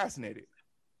was assassinated.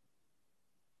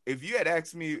 If you had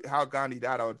asked me how Gandhi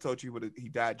died, I would have told you he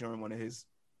died during one of his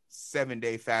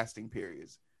 7-day fasting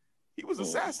periods. He was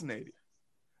assassinated.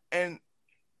 And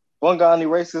one Gandhi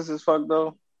racist as fuck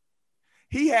though.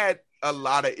 He had a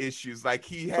lot of issues. Like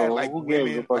he had like who women.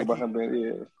 Gives a fuck about him,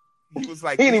 man? He was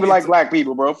like he didn't even like black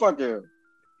people, bro. Fuck him.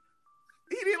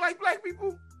 He didn't like black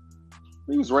people.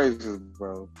 He was racist,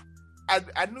 bro. I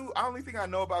knew. The only thing I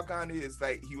know about Gandhi is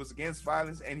like he was against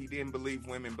violence and he didn't believe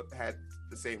women had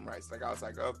the same rights. Like I was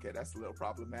like, okay, that's a little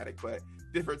problematic. But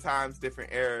different times,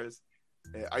 different eras.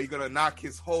 Are you gonna knock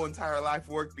his whole entire life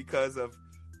work because of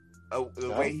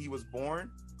the way he was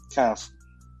born?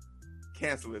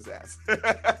 Cancel his ass.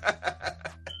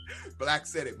 Black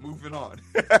said it. Moving on.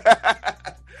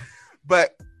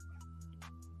 But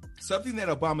something that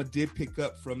Obama did pick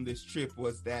up from this trip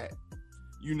was that,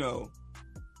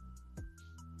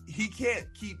 he can't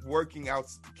keep working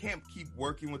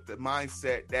with the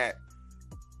mindset that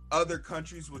other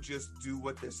countries will just do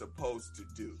what they're supposed to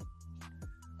do.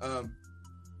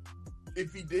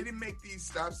 If he didn't make these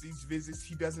stops, these visits,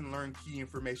 he doesn't learn key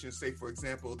information. Say, for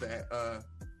example, that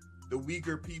the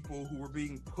Uyghur people who were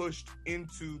being pushed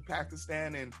into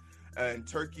Pakistan and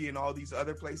Turkey and all these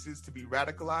other places to be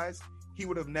radicalized, he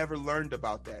would have never learned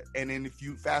about that. And then if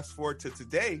you fast forward to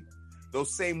today,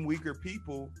 those same Uyghur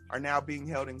people are now being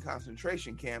held in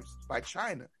concentration camps by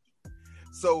China.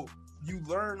 So you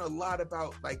learn a lot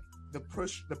about like the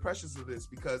pressures of this,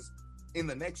 because in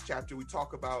the next chapter we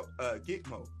talk about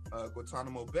Gitmo,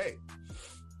 Guantanamo Bay,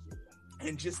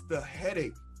 and just the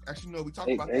headache. Actually, no, we talk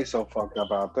about they so fucked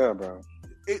up out there, bro.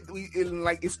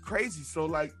 It's crazy. So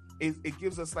like it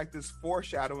gives us like this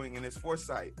foreshadowing and this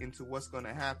foresight into what's going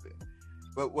to happen.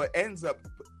 But what ends up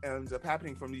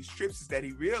happening from these trips is that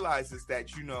he realizes that,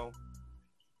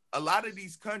 a lot of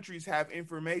these countries have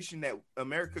information that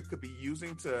America could be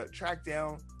using to track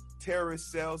down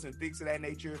terrorist cells and things of that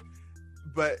nature.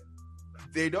 But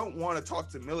they don't want to talk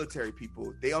to military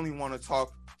people. They only want to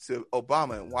talk to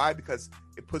Obama. And why? Because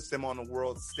it puts them on the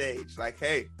world stage. Like,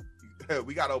 hey,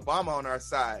 we got Obama on our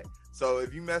side. So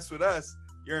if you mess with us,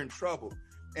 you're in trouble.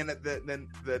 And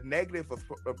the negative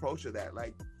approach of that,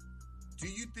 like, do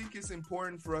you think it's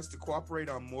important for us to cooperate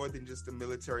on more than just the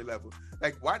military level?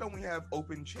 Like, why don't we have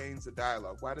open chains of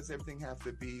dialogue? Why does everything have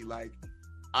to be like,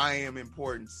 I am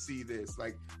important, see this?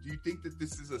 Like, do you think that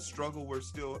this is a struggle we're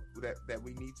still that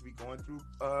we need to be going through,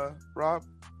 Rob?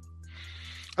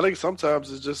 I think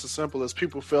sometimes it's just as simple as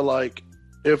people feel like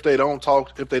if they didn't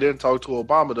talk to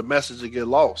Obama, the message will get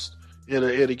lost.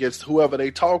 It gets whoever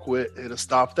they talk with, it'll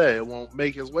stop there. It won't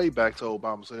make its way back to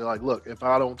Obama. So they're like, look, if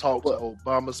I don't talk to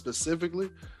Obama specifically,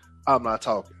 I'm not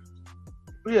talking.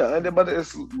 Yeah, but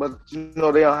you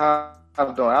know they don't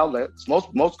have no outlets.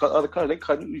 Most other countries, they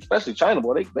cut, especially China,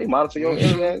 boy, they monitor your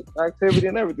internet activity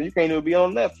and everything. You can't even be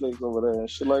on Netflix over there and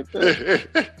shit like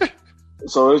that.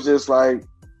 So it's just like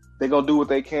they gonna do what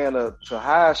they can to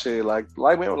hide shit. Like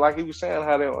he was saying,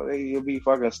 how they'll be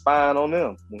fucking spying on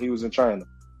them when he was in China.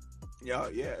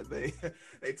 Yeah,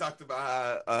 they talked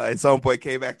about how his homeboy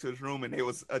came back to his room and they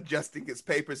was adjusting his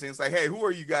papers and it's like, hey, who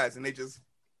are you guys? And they just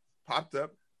popped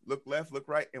up, looked left, looked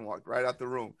right, and walked right out the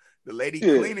room. The lady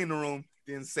cleaning the room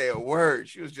didn't say a word.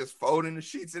 She was just folding the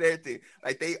sheets and everything.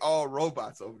 Like they all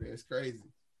robots over there. It's crazy.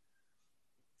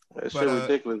 That shit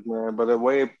ridiculous, man. But the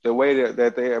way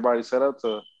that they everybody set up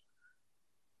to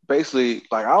basically,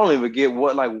 like, I don't even get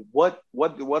what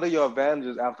are your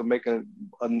advantages after making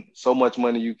so much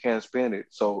money you can't spend it.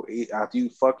 So after you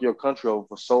fuck your country over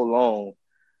for so long,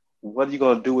 what are you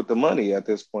gonna do with the money at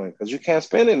this point? Because you can't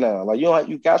spend it now. Like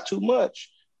you got too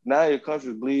much. Now your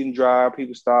country's bleeding dry.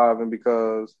 People starving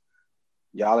because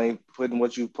y'all ain't putting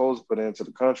what you supposed to put into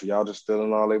the country. Y'all just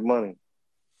stealing all their money.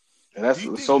 And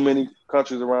that's so many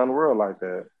countries around the world like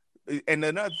that. And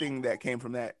another thing that came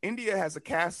from that, India has a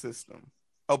caste system.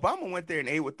 Obama went there and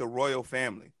ate with the royal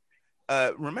family.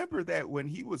 Remember that when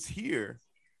he was here,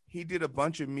 he did a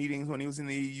bunch of meetings when he was in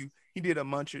the EU. He did a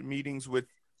bunch of meetings with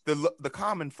the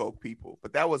common folk people,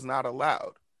 but that was not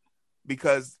allowed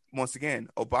because once again,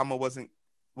 Obama was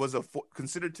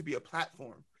considered to be a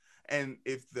platform. And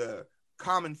if the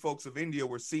common folks of India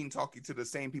were seen talking to the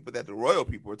same people that the royal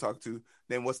people were talking to,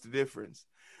 then what's the difference?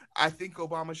 I think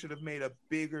Obama should have made a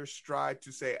bigger stride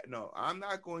to say, no, I'm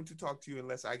not going to talk to you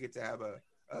unless I get to have a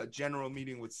general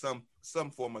meeting with some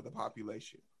form of the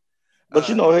population. But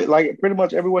you know, like pretty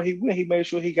much everywhere he went, he made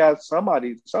sure he got some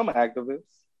activists.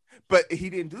 But he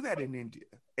didn't do that in India,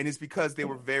 and it's because they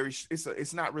were very.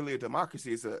 It's not really a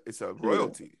democracy. It's a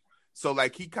royalty. Yeah. So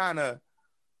like he kind of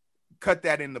cut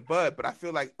that in the bud. But I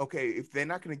feel like, okay, if they're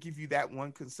not going to give you that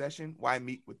one concession, why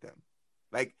meet with them?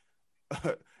 Like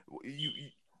you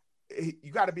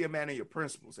got to be a man of your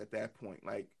principles at that point.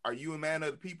 Like, are you a man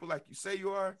of the people like you say you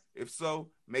are? If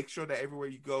so, make sure that everywhere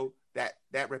you go, that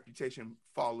reputation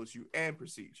follows you and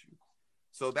precedes you.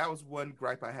 So that was one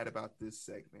gripe I had about this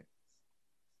segment.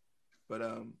 But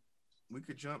we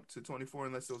could jump to 24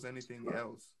 unless there was anything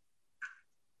else.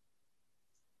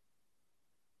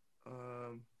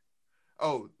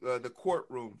 The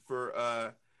courtroom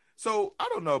for so I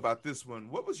don't know about this one.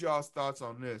 What was y'all's thoughts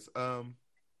on this? The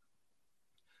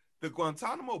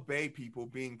Guantanamo Bay people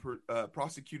being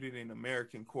prosecuted in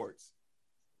American courts.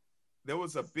 There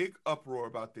was a big uproar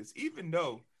about this, even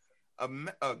though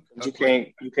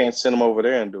you can't send them over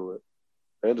there and do it.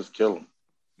 They'll just kill them.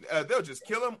 They'll just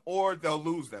kill them or they'll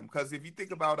lose them. Because if you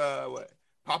think about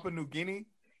Papua New Guinea,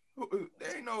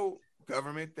 there ain't no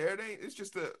government there. It's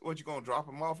just what you gonna drop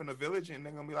them off in a village and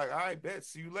they're gonna be like, all right, bet,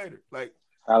 see you later. Like,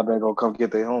 how they gonna come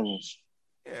get their homies?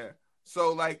 Yeah.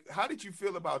 So like, how did you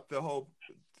feel about the whole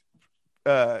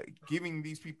giving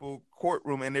these people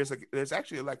courtroom? And there's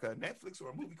actually like a Netflix or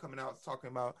a movie coming out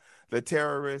talking about the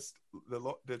terrorist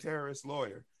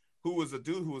lawyer who was a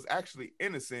dude who was actually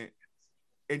innocent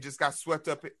and just got swept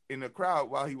up in the crowd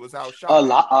while he was out shopping. A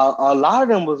lot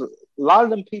of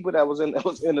them people that was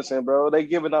innocent, bro. They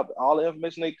giving up all the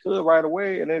information they could right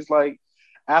away, and it's like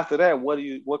after that,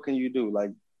 what can you do?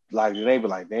 Like they be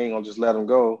like, they ain't gonna just let him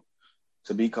go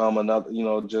to become another,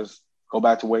 just go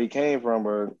back to where he came from,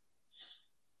 or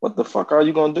what the fuck are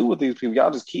you gonna do with these people?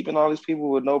 Y'all just keeping all these people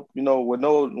with no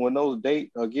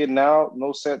date or getting out,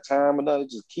 no set time or nothing,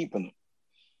 just keeping them.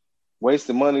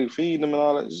 Wasting money feeding them and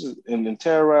all that, and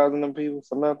terrorizing them people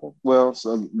for nothing. Well,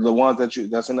 so the ones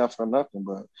that's enough for nothing.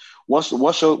 But what's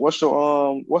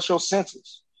your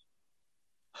sentence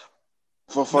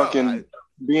for fucking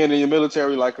being in your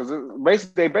military? Like,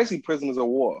 because they basically prisoners of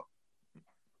war.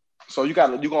 So you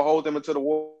gonna hold them into the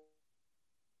war,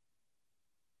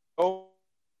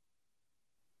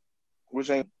 which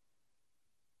ain't.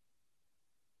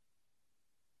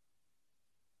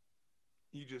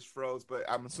 You just froze, but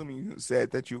I'm assuming you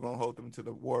said that you're gonna hold them until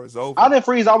the war is over. I didn't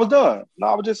freeze. I was done. No,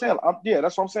 I was just saying.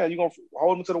 That's what I'm saying. You gonna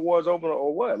hold them till the war is over,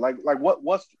 or what? Like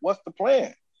what's the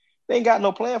plan? They ain't got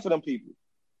no plan for them people.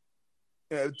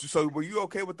 So were you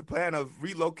okay with the plan of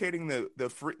relocating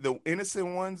the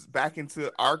innocent ones back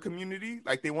into our community?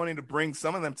 Like they wanted to bring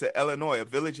some of them to Illinois, a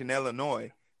village in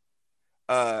Illinois.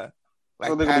 So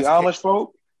they're gonna be Amish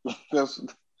folk.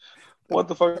 what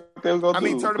the fuck they was gonna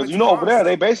do? turn them Because into over there farms,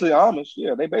 they basically Amish.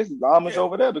 Yeah, they basically Amish Yeah.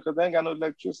 over there because they ain't got no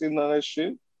electricity, none of that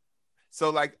shit. So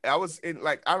like I was in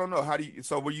like I don't know how do you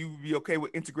so will you be okay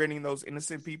with integrating those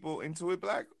innocent people into it,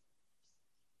 Black?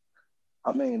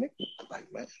 I mean,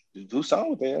 like man, just do something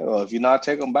with that. Or if you're not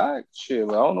taking them back, shit.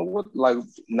 I don't know what. Like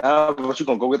now, what you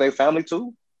gonna go with their family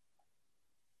too?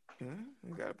 Yeah,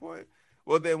 you got a point.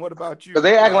 Well, then what about you? Because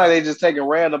they act like they just taking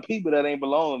random people that ain't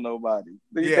belong to nobody.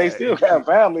 They still have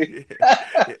family.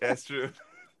 Yeah, that's true.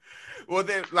 Well,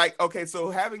 then, like, okay,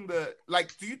 so having the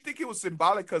like, do you think it was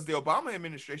symbolic? Because the Obama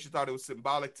administration thought it was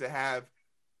symbolic to have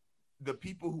the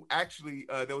people who actually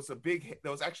there was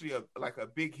actually a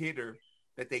big hitter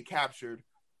that they captured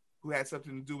who had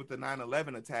something to do with the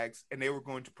 9/11 attacks, and they were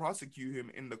going to prosecute him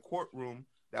in the courtroom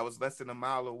that was less than a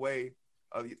mile away,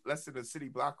 less than a city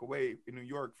block away in New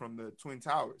York from the Twin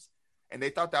Towers. And they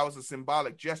thought that was a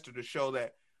symbolic gesture to show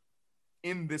that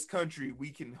in this country we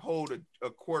can hold a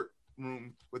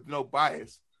courtroom with no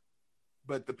bias.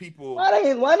 But the people,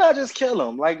 why not just kill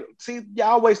them? Like, see,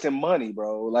 y'all wasting money,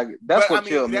 bro. Like that's what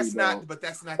killed me. That's bro. not. But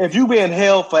that's not. If you be in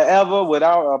hell forever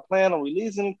without a plan on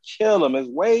releasing him, kill him. It's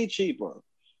way cheaper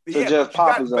to just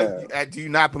pop his ass. Do you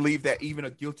not believe that even a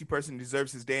guilty person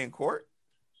deserves his day in court?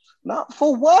 Not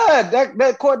for what?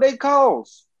 That court they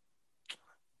cost.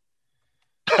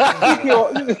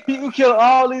 you kill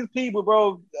all these people,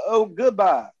 bro. Oh,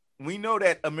 goodbye. We know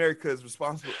that America is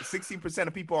responsible. 16%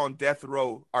 of people on death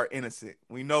row are innocent.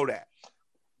 We know that.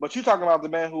 But you're talking about the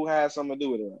man who has something to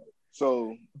do with it.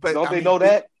 So, but don't they know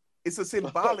that? It's a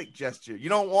symbolic gesture. You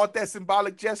don't want that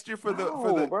symbolic gesture for the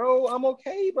bro. I'm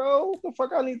okay, bro. What the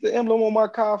fuck I need the emblem on my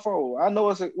car for? I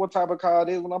know what type of car it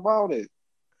is when I bought it.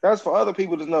 That's for other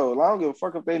people to know. I don't give a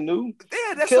fuck if they knew.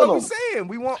 Yeah, that's what we're saying.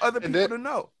 We want other people to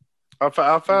know. I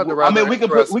found the right. I mean, we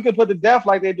can put the death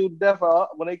like they do the death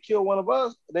when they kill one of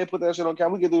us. They put that shit on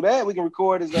camera. We can do that. We can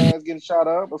record his ass getting shot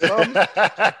up or something.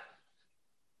 But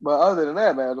other than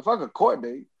that, man, the fucking court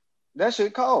date, that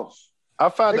shit costs.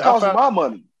 It costs my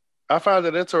money. I find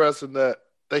it interesting that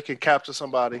they can capture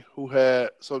somebody who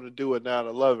had something to do with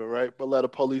 9/11, right? But let a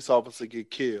police officer get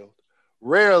killed.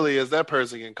 Rarely is that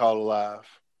person getting caught alive.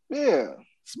 Yeah,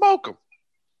 smoke them.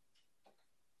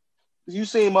 You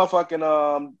seen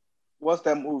motherfucking what's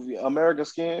that movie? American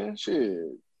Skin? Shit.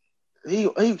 He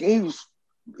was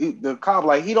the cop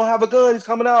like he don't have a gun. He's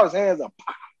coming out. His hands up.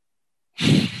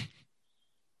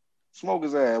 Smoke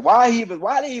his ass. Why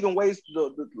they even waste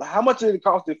how much did it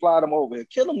cost to fly them over here?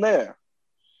 Kill them there.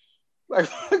 Like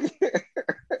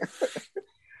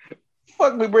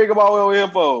fuck me, bring them all over here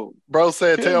for. Bro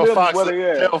said tell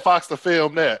Fox to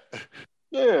film that.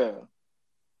 Yeah.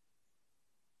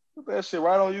 Put that shit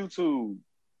right on YouTube.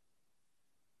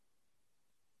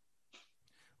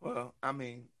 Well, I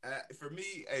mean, for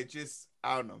me, it just,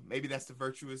 I don't know. Maybe that's the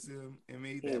virtuousm in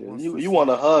me. That you want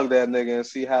to hug that nigga and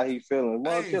see how he feeling.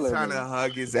 I ain't trying to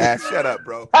hug his ass. Shut up,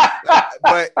 bro.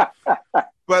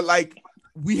 but like,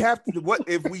 we have to, what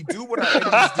if we do what our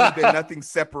enemies do, then nothing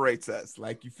separates us.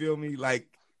 Like, you feel me? Like,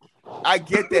 I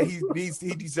get that he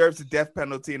deserves the death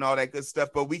penalty and all that good stuff,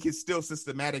 but we can still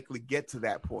systematically get to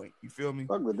that point. You feel me?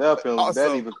 Fuck the death penalty. Also,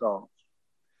 that even cost.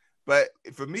 But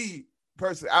for me,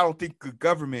 personally, I don't think the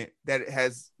government that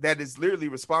is literally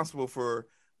responsible for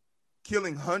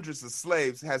killing hundreds of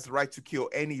slaves has the right to kill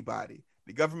anybody.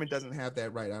 The government doesn't have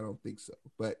that right. I don't think so.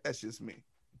 But that's just me.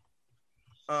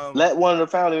 Let one of the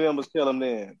family members kill them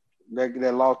then.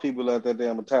 That lost people at that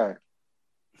damn attack.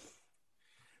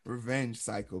 Revenge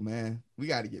cycle, man. We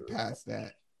got to get past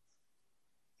that.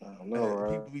 I don't know,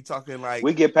 right? People be talking like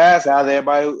we get past how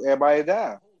everybody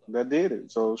died. That did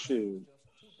it. So shit.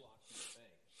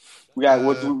 We got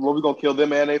what we gonna kill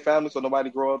them and their family so nobody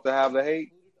grow up to have the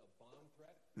hate.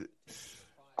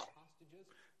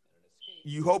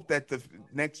 You hope that the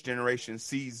next generation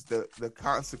sees the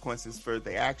consequences for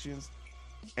their actions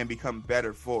and become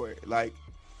better for it. Like,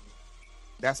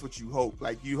 that's what you hope.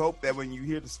 Like, you hope that when you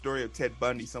hear the story of Ted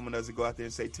Bundy, someone doesn't go out there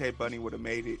and say Ted Bundy would have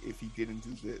made it if he didn't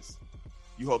do this.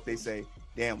 You hope they say,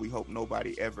 damn, we hope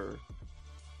nobody ever.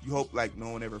 You hope like no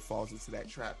one ever falls into that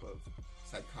trap of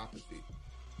psychopathy.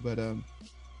 But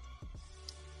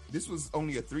this was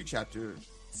only a 3-chapter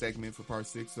segment for part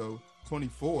 6, so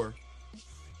 24.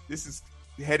 This is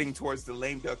heading towards the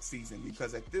lame duck season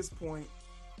because at this point,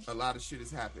 a lot of shit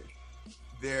has happened.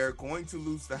 They're going to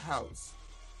lose the House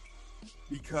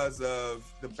because of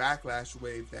the backlash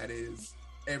wave that is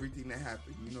everything that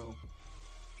happened. You know,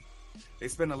 they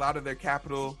spend a lot of their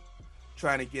capital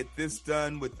trying to get this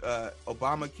done with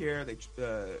Obamacare. They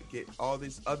get all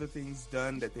these other things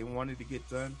done that they wanted to get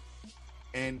done.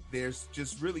 And there's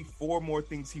just really 4 more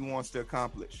things he wants to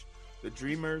accomplish. The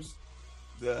Dreamers,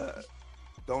 the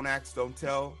don't ask, don't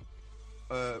tell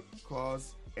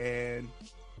clause, and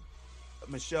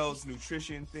Michelle's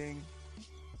nutrition thing.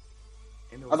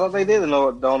 And I thought they didn't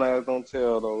know don't ask, don't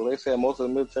tell though. They said most of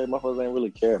the military motherfuckers ain't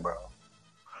really care about.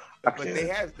 But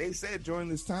they said during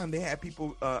this time they had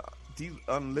people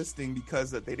unlisting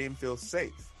because they didn't feel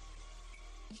safe.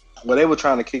 Well, they were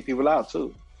trying to kick people out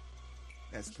too.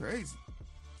 That's crazy.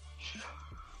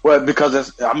 Well, because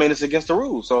it's against the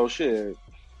rules. So shit.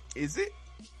 Is it?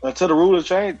 Until the rules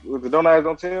change, with the don't ask,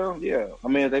 don't tell. Yeah, I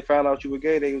mean, if they found out you were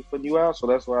gay, they was putting you out. So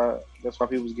that's why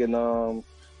people was getting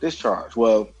discharged.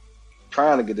 Well,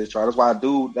 trying to get discharged.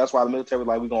 That's why the military was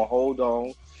like, we're gonna hold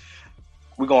on.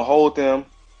 We're gonna hold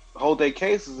their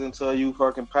cases until you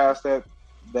fucking pass that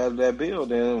bill.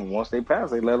 Then once they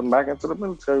pass, they let them back into the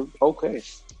military. Okay.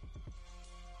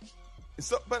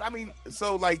 So, but I mean,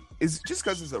 so like, it's just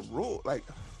because it's a rule. Like,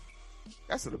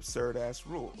 that's an absurd ass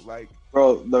rule. Like,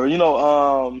 bro,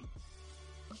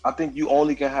 I think you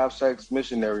only can have sex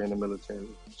missionary in the military.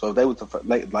 So if they was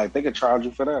they could charge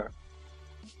you for that.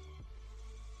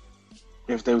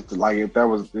 If they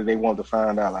wanted to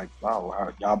find out, like,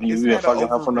 wow, y'all been fucking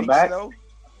her from the back.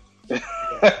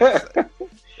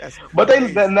 Yeah,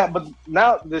 but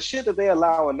now the shit that they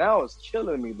allowing now is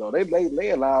killing me though. They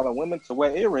allow the women to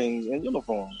wear earrings in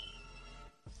uniform.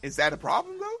 Is that a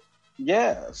problem though?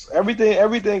 Yes,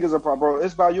 everything is a problem, bro.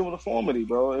 It's about uniformity,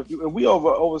 bro. If we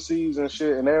overseas and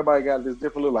shit, and everybody got this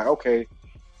different look, like, okay,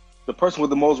 the person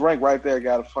with the most rank right there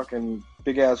got a fucking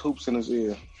big ass hoops in his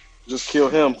ear. Just kill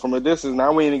him from a distance.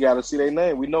 Now we ain't got to see their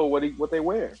name. We know what they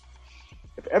wear.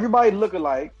 If everybody look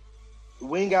alike,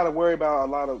 we ain't got to worry about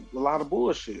a lot of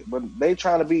bullshit. But they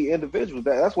trying to be individuals.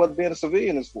 That's what being a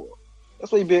civilian is for.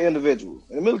 That's what you be an individual.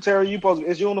 In the military,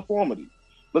 it's uniformity.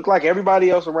 Look like everybody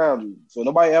else around you, so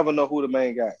nobody ever know who the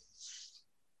main guy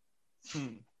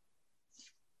is.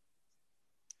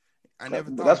 I never.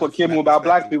 That's what killed me about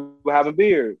black people having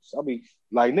beards. I mean,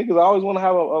 like, niggas always want to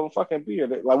have a fucking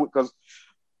beard, like, because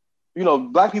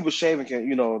black people shaving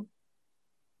can,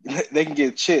 they can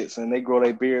get chits and they grow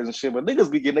their beards and shit, but niggas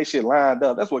be getting their shit lined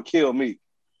up. That's what killed me.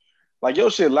 Like,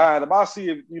 your shit lined up. I see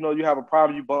if you have a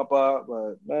problem, you bump up,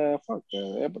 but man, fuck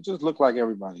that. But just look like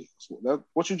everybody else. That's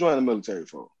what you join the military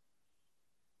for.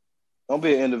 Don't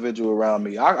be an individual around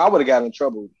me. I would have gotten in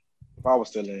trouble if I was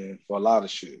still in for a lot of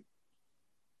shit.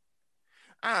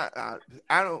 I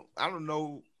don't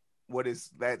know what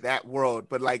is that world,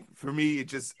 but like, for me, it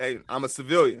just, I'm a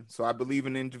civilian, so I believe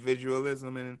in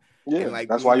individualism and like,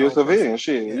 that's why you're a civilian.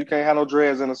 Shit, yeah. You can't have no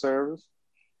dreads in the service.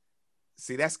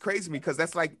 See, that's crazy to me, because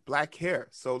that's like black hair.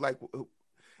 So like,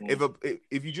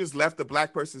 if you just left the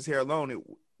black person's hair alone,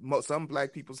 some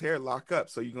black people's hair lock up.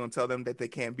 So you're gonna tell them that they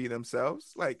can't be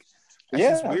themselves? Like, that's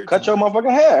just weird. Cut your motherfucking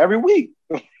hair every week.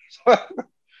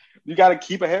 You got to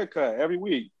keep a haircut every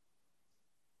week.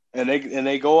 And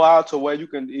they go out to where you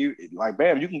can, like,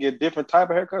 bam, you can get different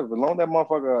type of haircuts. But long that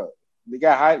motherfucker, we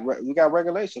got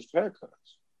regulations for haircuts.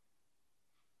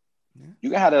 Yeah. You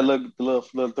can have that little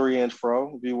 3-inch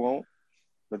fro if you want,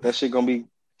 but that shit gonna be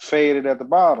faded at the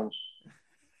bottom.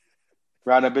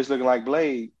 Right, that bitch looking like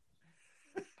Blade.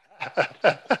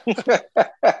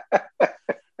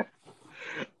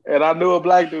 And I knew a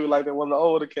black dude like that, one of the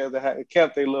older cats that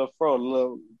kept their little fro,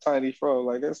 little tiny fro.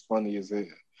 Like, that's funny as hell.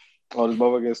 Oh, this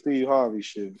motherfucker Steve Harvey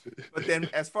shit. But then,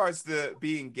 as far as the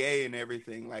being gay and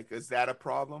everything, like, is that a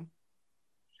problem?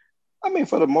 I mean,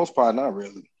 for the most part, not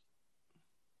really.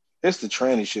 It's the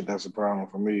tranny shit that's a problem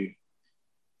for me.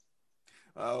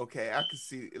 Okay, I can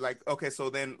see. Like, okay, so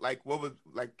then, like, what would,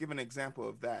 like, give an example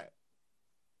of that?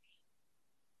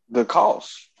 The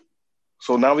cost.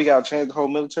 So now we gotta change the whole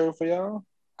military for y'all,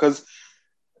 because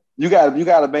you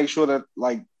gotta make sure that,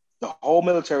 like, the whole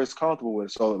military is comfortable with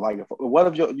it. So, like, what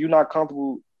if you're not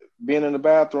comfortable being in the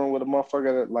bathroom with a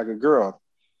motherfucker like a girl?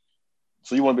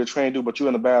 So you want to be a trained dude, but you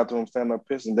in the bathroom standing up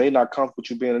pissing. They not comfortable with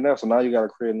you being in there. So now you got to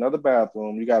create another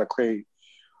bathroom. You got to create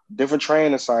different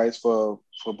training sites for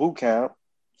boot camp.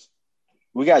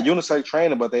 We got unisex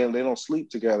training, but they don't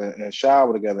sleep together and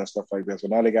shower together and stuff like that. So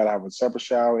now they got to have a separate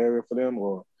shower area for them,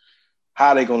 or how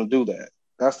are they going to do that?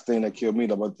 That's the thing that killed me,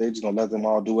 though. But they just going to let them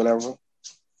all do whatever.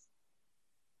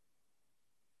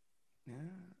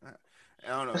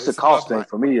 I don't know. It's a cost thing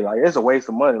for me. Like, it's a waste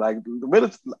of money. Like, the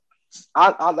military,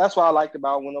 that's what I liked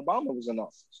about when Obama was in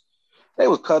office. They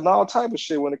was cutting all type of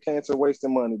shit when it came to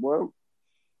wasting money, bro.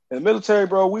 In the military,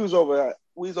 bro, we was over there.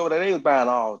 They was buying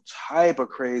all type of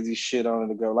crazy shit on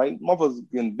the go. Like,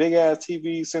 motherfuckers getting big ass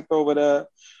TVs sent over there.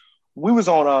 We was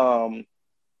on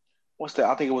what's that?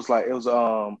 I think it was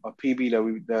a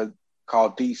PB that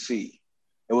called DC.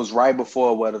 It was right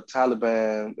before where the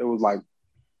Taliban. It was like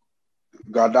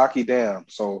Gardaki Dam.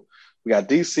 So We got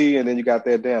DC, and then you got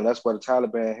that damn. That's where the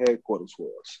Taliban headquarters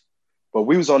was. But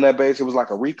we was on that base. It was like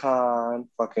a recon,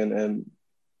 fucking, and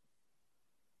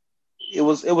it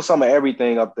was some of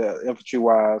everything up there, infantry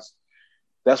wise.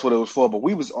 That's what it was for. But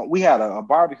we had a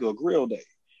barbecue, a grill day.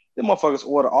 Them motherfuckers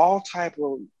ordered all type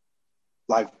of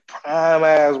like prime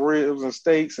ass ribs and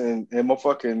steaks and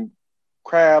motherfucking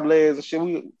crab legs and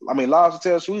shit. Lobster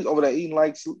tail shit. We was over there eating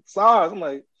like stars. I'm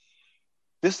like,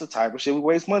 this is the type of shit we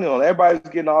waste money on. Everybody's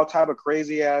getting all type of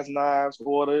crazy ass knives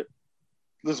ordered.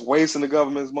 Just wasting the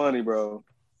government's money, bro.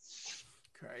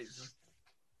 Crazy.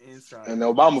 Inside. And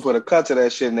Obama put a cut to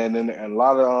that shit, and a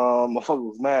lot of motherfuckers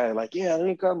was mad. Like, yeah, they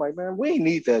ain't cut. I'm like, man, we ain't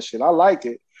need that shit. I like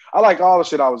it. I like all the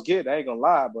shit I was getting. I ain't gonna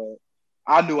lie, but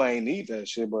I knew I ain't need that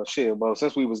shit. But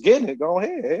since we was getting it, go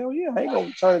ahead. Hell yeah, I ain't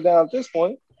gonna turn it down at this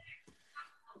point.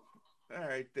 All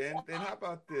right, then how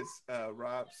about this,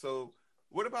 Rob? So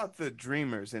what about the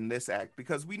Dreamers in this act?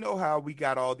 Because we know how we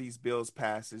got all these bills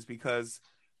passed is because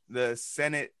the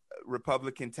Senate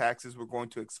Republican taxes were going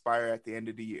to expire at the end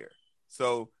of the year.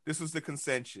 So this was the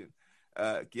concession.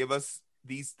 Give us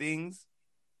these things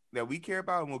that we care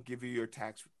about, and we'll give you your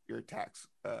tax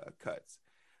cuts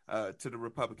to the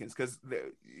Republicans. Because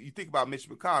you think about Mitch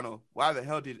McConnell. Why the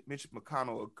hell did Mitch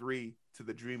McConnell agree to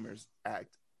the Dreamers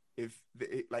Act? If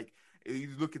you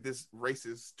look at this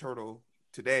racist turtle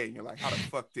today, and you're like, how the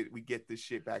fuck did we get this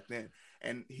shit back then?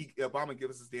 And Obama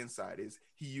gives us the insight is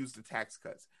he used the tax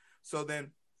cuts. So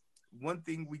then one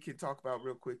thing we can talk about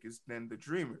real quick is then the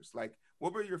Dreamers. Like,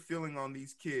 what were your feeling on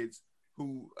these kids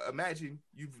who, imagine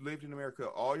you've lived in America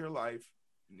all your life,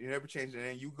 you never changed it,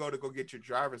 and you go get your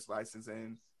driver's license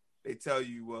and they tell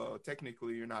you, well,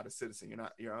 technically you're not a citizen,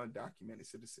 you're an undocumented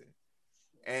citizen.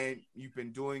 And you've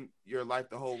been doing your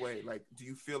life the whole way. Like, do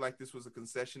you feel like this was a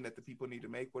concession that the people need to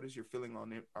make? What is your feeling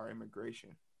on our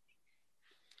immigration?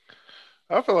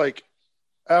 I feel like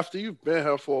after you've been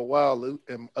here for a while,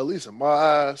 at least in my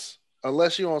eyes,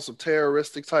 unless you're on some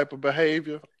terroristic type of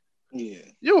behavior,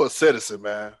 you're a citizen,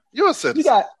 man. You're a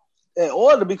citizen. In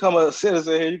order to become a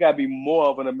citizen here, you got to be more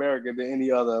of an American than any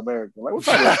other American. Like, what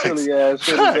type of silly ass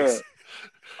shit is that?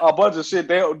 A bunch of shit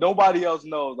nobody else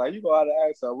knows. Like, you go out and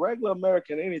ask a regular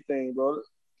American anything, bro.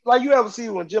 Like, you ever see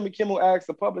when Jimmy Kimmel asks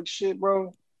the public shit,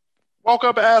 bro? Walk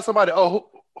up and ask somebody,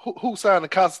 who signed the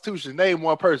Constitution? Name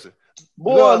one person.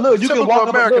 Boy, look, you can walk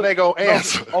American, up. They gonna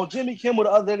answer. On Jimmy Kimmel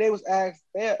the other day, they was asked,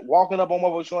 walking up on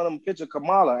motherfucker showing them a picture of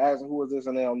Kamala, asking who was this,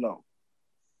 and they don't know.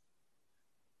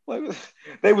 Like,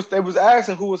 they was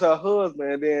asking who was her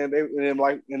husband, and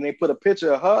then they put a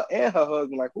picture of her and her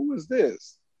husband. Like, who is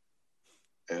this?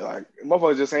 And like,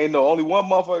 motherfucker just ain't know. Only one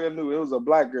motherfucker knew. It was a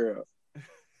black girl.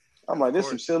 I'm like, this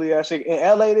some silly ass shit. In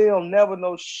LA, they don't never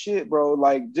know shit, bro.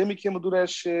 Like, Jimmy Kimmel do that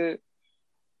shit.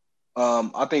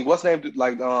 I think what's name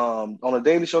on the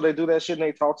Daily Show they do that shit and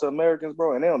they talk to Americans,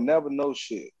 bro, and they'll never know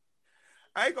shit.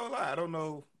 I ain't gonna lie, I don't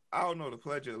know the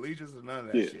Pledge of Allegiance or none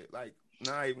of that shit. Like,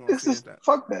 not even gonna it's just that.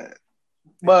 Fuck that.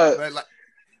 But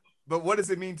what does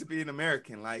it mean to be an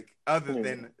American? Like, other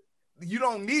than you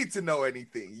don't need to know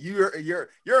anything.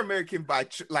 You're American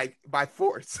by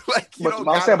force. Like,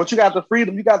 but you got the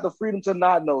freedom. You got the freedom to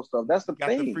not know stuff. That's the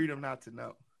thing. Got the freedom not to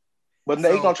know. But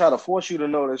they gonna try to force you to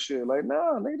know that shit. Like,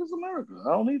 nah, nigga, this is America. I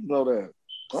don't need to know that.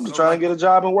 I'm just trying to get a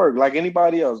job and work like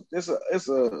anybody else. It's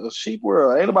a sheep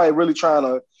world. Ain't nobody really trying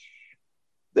to.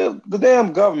 The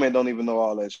damn government don't even know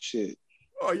all that shit.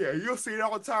 Oh yeah, you'll see it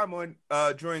all the time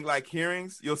during like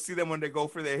hearings. You'll see them when they go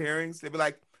for their hearings. They'll be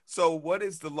like, "So what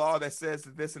is the law that says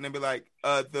this?" And they'll be like,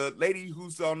 "The lady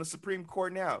who's on the Supreme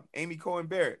Court now, Amy Coney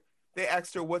Barrett." They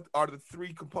asked her what are the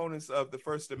 3 components of the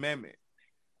First Amendment.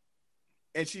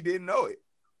 And she didn't know it.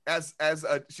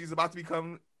 She's about to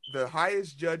become the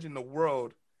highest judge in the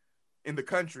world, in the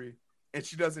country, and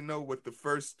she doesn't know what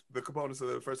the components of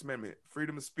the First Amendment: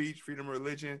 freedom of speech, freedom of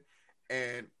religion,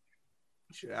 and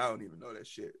shit. I don't even know that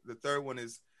shit. The third one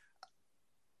is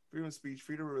freedom of speech,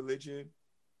 freedom of religion,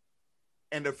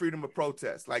 and the freedom of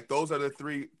protest. Like, those are the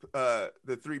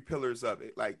three pillars of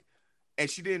it. Like, and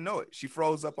she didn't know it. She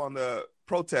froze up on the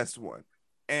protest one,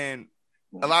 and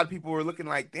a lot of people were looking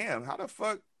like, damn, how the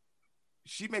fuck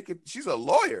she's a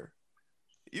lawyer.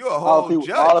 You're a whole judge.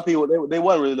 All the people, they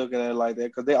wasn't really looking at it like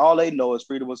that because all they know is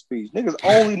freedom of speech. Niggas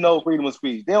only know freedom of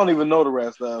speech. They don't even know the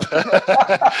rest of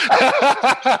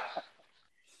it.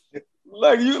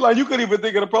 like you couldn't even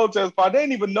think of the protest part. They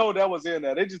didn't even know that was in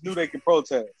there. They just knew they could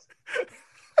protest.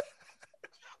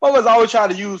 Motherfuckers always try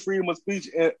to use freedom of speech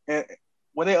and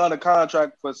when they're under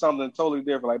contract for something totally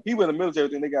different. Like, people in the military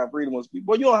think they got freedom of speech.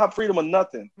 Well, you don't have freedom of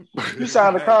nothing. You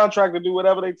sign a contract to do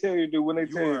whatever they tell you to do when they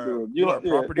tell you to do it. You are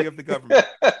property of the government.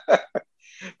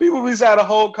 People be signing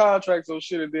whole contracts on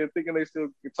shit and then thinking they still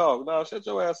can talk. No, shut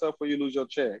your ass up before you lose your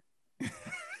check.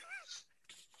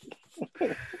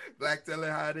 Black, tell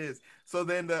it how it is. So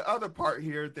then the other part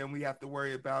here then we have to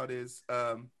worry about is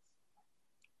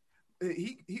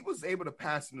he was able to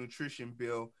pass a nutrition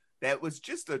bill that was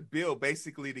just a bill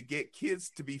basically to get kids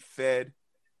to be fed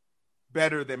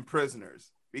better than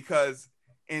prisoners, because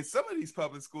in some of these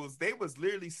public schools they was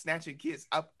literally snatching kids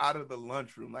up out of the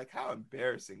lunchroom. Like, how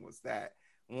embarrassing was that?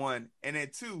 One, and then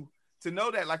two, to know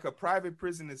that like a private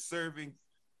prison is serving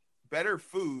better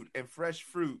food and fresh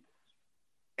fruit,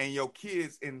 and your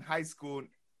kids in high school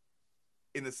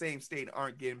in the same state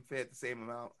aren't getting fed the same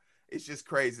amount. It's just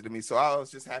crazy to me. So I was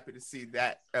just happy to see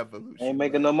that evolution. Ain't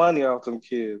making no money off them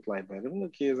kids. Like, man, them little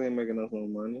kids ain't making us no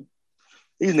money.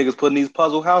 These niggas putting these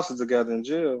puzzle houses together in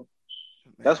jail.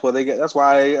 Man. That's what they get. That's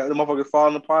why the motherfuckers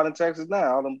falling apart in Texas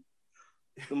now. All them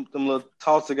little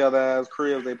tossed together ass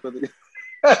cribs they put together.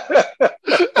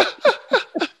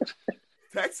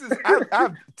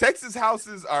 Texas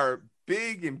houses are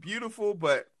big and beautiful,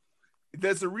 but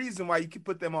there's a reason why you can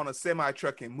put them on a semi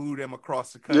truck and move them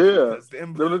across the country. Yeah,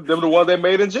 them the ones they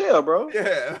made in jail, bro.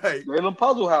 Yeah, like, they them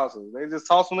puzzle houses. They just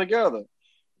toss them together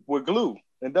with glue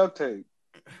and duct tape.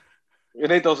 And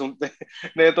they throw a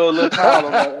little towel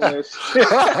on that shit.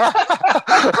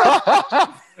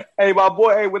 Hey, my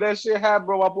boy, hey, when that shit happened,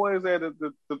 bro, my boy said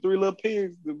the three little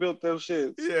pigs that built them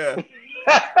shit. Yeah.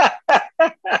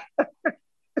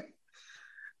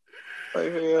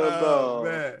 Like, hell no.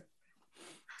 Man.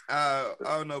 I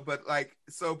don't know, but like,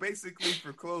 so basically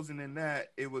for closing in that,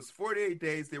 it was 48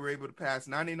 days. They were able to pass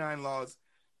 99 laws,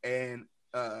 and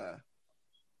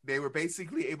they were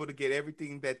basically able to get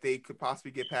everything that they could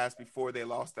possibly get passed before they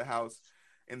lost the House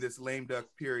in this lame duck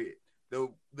period.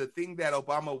 The thing that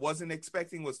Obama wasn't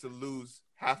expecting was to lose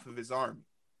half of his army.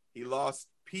 He lost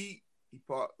Pete,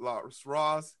 lost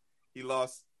Ross, he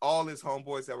lost all his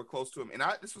homeboys that were close to him. And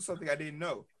this was something I didn't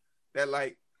know, that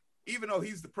like, even though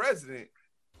he's the president,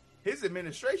 his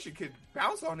administration could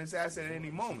bounce on his ass at any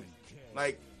moment.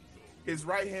 Like, his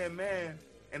right-hand man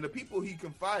and the people he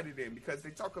confided in, because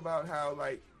they talk about how,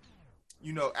 like,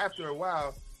 you know, after a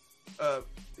while,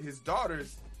 his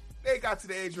daughters, they got to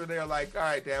the age where they're like, all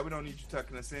right, Dad, we don't need you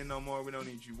tucking us in no more. We don't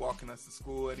need you walking us to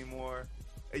school anymore.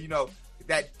 And, you know,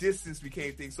 that distance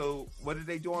became things. So what did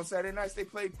they do on Saturday nights? They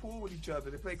played pool with each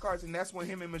other. They played cards, and that's when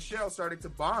him and Michelle started to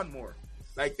bond more.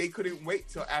 Like, they couldn't wait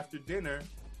till after dinner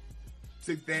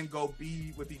to then go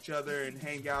be with each other and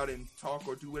hang out and talk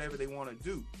or do whatever they want to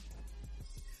do.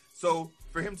 So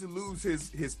for him to lose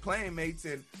his playing mates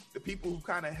and the people who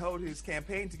kind of held his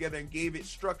campaign together and gave it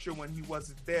structure when he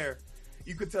wasn't there,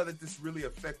 you could tell that this really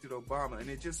affected Obama. And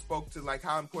it just spoke to like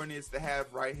how important it is to have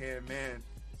right-hand man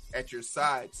at your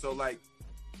side. So like,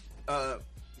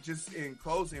 just in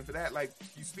closing for that, like,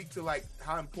 you speak to like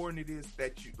how important it is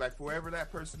that you, like, whoever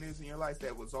that person is in your life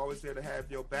that was always there to have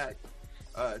your back.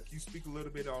 Can you speak a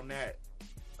little bit on that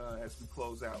as we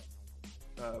close out?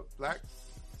 Black?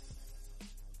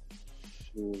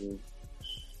 Sure.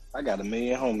 I got a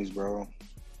million homies, bro.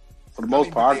 For the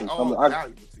most part, I can come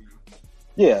to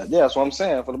yeah, that's what I'm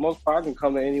saying. For the most part, I can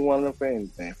come to any one of them for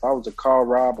anything. If I was to call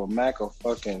Rob or Mac or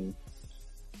fucking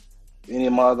any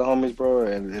of my other homies, bro,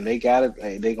 and they got it,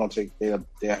 hey, they gonna take they'll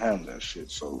handle that shit.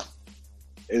 So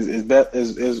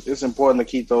it's important to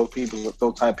keep those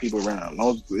type of people around.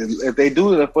 If they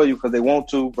do it for you because they want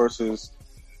to versus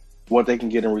what they can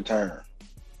get in return.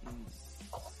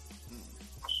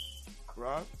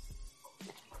 Rob?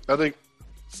 I think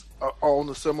on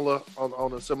a similar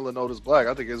note as Black,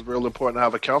 I think it's real important to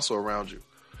have a counsel around you,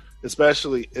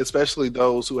 especially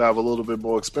those who have a little bit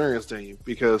more experience than you,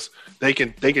 because they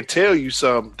can tell you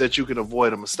some that you can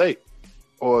avoid a mistake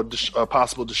or a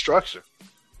possible destruction,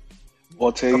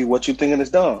 or tell you what you thinking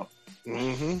is dumb.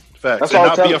 Mm-hmm. Facts.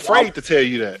 And not be afraid to tell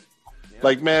you that. Yeah.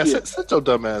 Like, man, sit your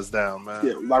dumb ass down, man.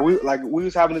 Yeah, I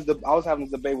was having this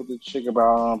debate with this chick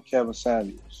about Kevin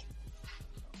Samuels,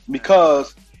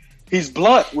 because he's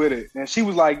blunt with it, and she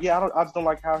was like, "Yeah, I just don't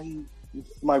like how he." I'm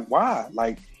like, why?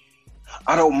 Like,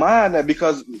 I don't mind that,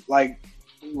 because like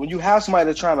when you have somebody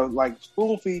that's trying to like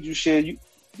spoon feed you shit,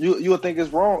 you'll think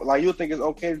it's wrong. Like, you'll think it's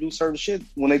okay to do certain shit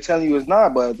when they telling you it's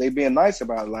not, but they being nice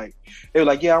about it. Like, they were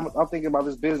like, "Yeah, I'm thinking about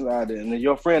this business idea," and then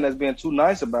your friend that's being too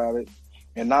nice about it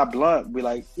and not blunt be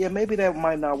like, "Yeah, maybe that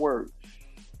might not work,"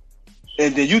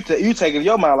 and then you take it in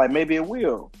your mind like maybe it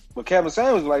will. But Kevin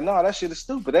Samuels was like, "No, that shit is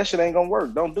stupid. That shit ain't gonna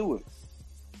work. Don't do it."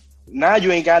 Now you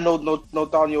ain't got no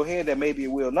thought in your head that maybe it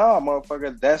will. Nah,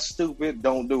 motherfucker, that's stupid.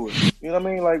 Don't do it. You know what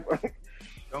I mean? Like,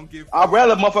 don't give. I'd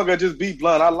rather motherfucker just be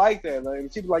blunt. I like that.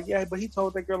 Like, she be like, "Yeah, but he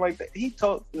told that girl like that. He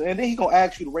told," and then he gonna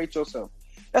ask you to rate yourself.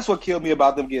 That's what killed me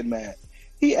about them getting mad.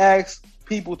 He asked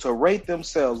people to rate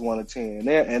themselves 1 to 10,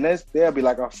 and they'll be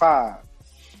like a 5,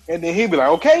 and then he'll be like,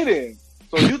 okay then.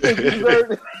 So you think you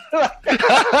deserve it?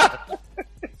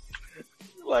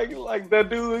 like that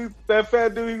dude, that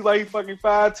fat dude, he's like he fucking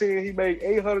 5'10", he make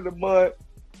 $800 a month,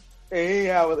 and he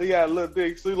had a little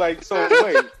dick. So like, so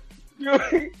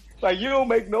wait, like you don't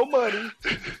make no money,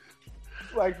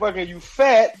 like fucking you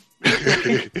fat,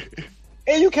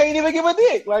 and you can't even give a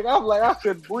dick. Like I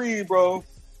couldn't breathe, bro.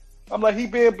 I'm like, he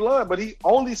being blunt, but he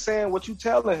only saying what you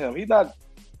telling him. He not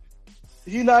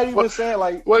even saying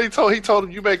like what he told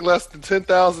him you make less than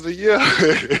 $10,000 a year.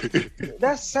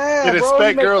 That's sad, and bro.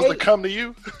 expect girls to come to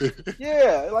you.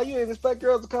 Yeah, like you didn't expect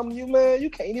girls to come to you, man. You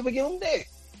can't even give them dick.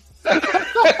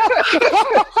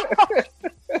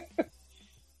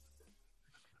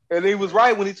 And he was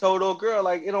right when he told old girl,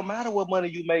 like, it don't matter what money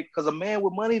you make, because a man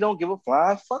with money don't give a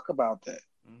flying fuck about that.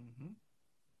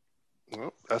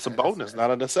 Well, that's a bonus,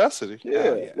 not a necessity.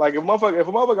 Yeah. Like if a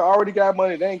motherfucker already got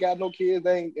money, they ain't got no kids,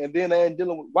 and then they ain't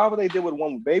dealing with, why would they deal with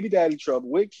one with baby daddy trouble,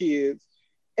 with kids,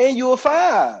 and you a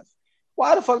 5?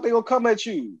 Why the fuck they gonna come at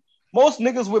you? Most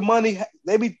niggas with money,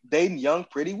 they be dating young,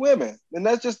 pretty women, and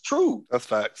that's just true. That's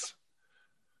facts.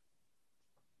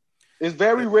 It's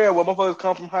very rare when motherfuckers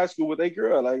come from high school with a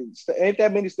girl. Like, ain't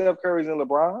that many Steph Currys and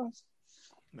LeBrons?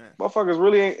 Man. Motherfuckers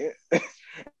really ain't.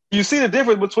 You see the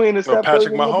difference between the Steph Patrick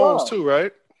Curry and Mahomes LeBron too,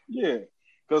 right? Yeah,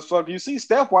 because fuck, you see,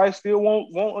 Steph wife still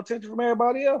want attention from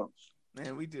everybody else.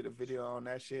 Man, we did a video on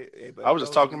that shit. I was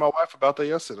just talking to my wife about that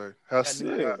yesterday. How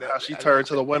she turned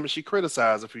to the women she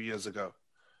criticized a few years ago.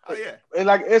 Oh yeah, and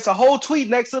like it's a whole tweet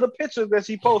next to the picture that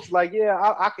she posted. Like, yeah,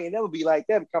 I can't never be like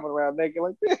that, coming around naked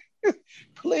like that.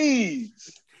 Please.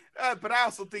 But I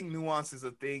also think nuance is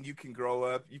a thing. You can grow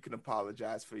up. You can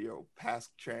apologize for your past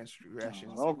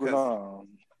transgressions.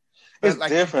 It's like,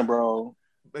 different, bro.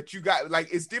 But you got like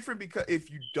it's different because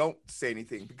if you don't say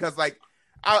anything, because like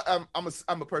I'm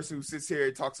a person who sits here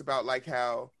and talks about like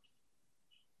how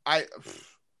many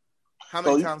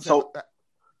times you'll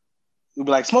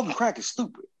be like, smoking crack is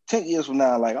stupid. 10 years from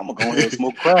now, like I'm gonna go ahead and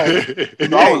smoke crack.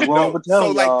 I was wrong for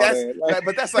telling y'all that.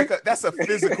 But that's a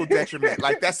physical detriment.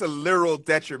 Like that's a literal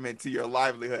detriment to your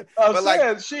livelihood. But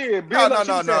like, shit. No.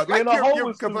 Like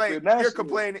you're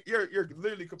complaining. You're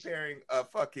literally comparing a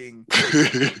fucking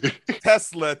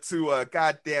Tesla to a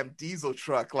goddamn diesel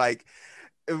truck. Like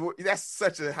that's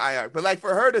such a high art. But like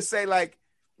for her to say like,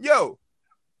 yo,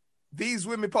 these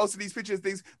women posted these pictures,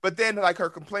 things, but then like her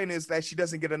complaint is that she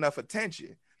doesn't get enough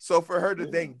attention. So for her to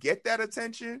then get that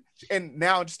attention and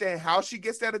now understand how she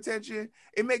gets that attention,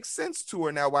 it makes sense to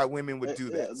her now why women would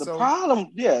do that.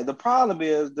 The problem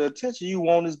is the attention you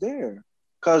want is there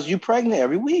because you pregnant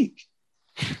every week.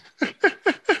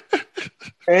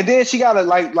 And then she got to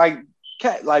like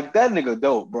that nigga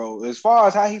dope, bro. As far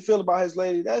as how he feel about his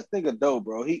lady, that nigga dope,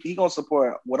 bro. He gonna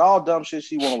support with all dumb shit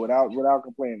she want without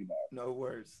complaining about it. No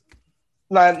words.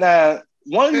 Now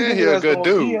one of you a good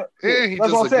dude. He's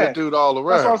just a good dude all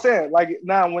around. That's what I'm saying. Like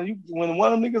now, when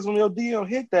one of the niggas on your DM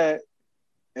hit that,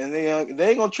 and they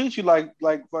ain't gonna treat you like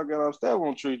fucking Steph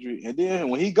gonna treat you, and then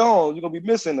when he gone, you're gonna be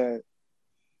missing that.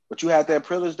 But you had that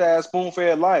privileged ass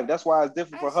spoon-fed life. That's why it's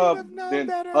different for her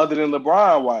other than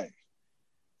LeBron wife.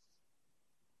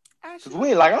 Cause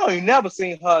we like I ain't never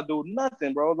seen her do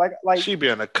nothing, bro. Like she be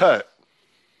in a cut.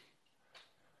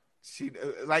 She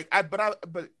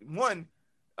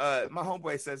my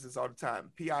homeboy says this all the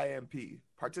time. PIMP,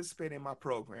 participate in my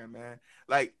program, man.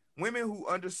 Like women who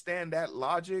understand that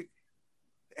logic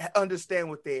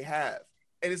understand what they have,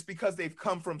 and it's because they've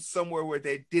come from somewhere where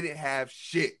they didn't have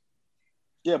shit.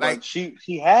 Yeah, like, but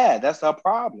she had. That's her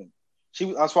problem.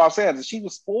 That's why I'm saying that she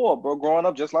was spoiled, bro. Growing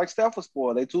up, just like Steph was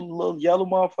spoiled. They two little yellow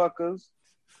motherfuckers,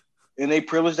 and they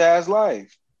privileged ass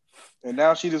life. And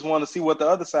now she just wanted to see what the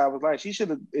other side was like. She should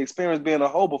have experienced being a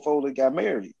hoe before they got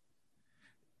married.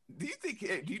 Do you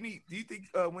think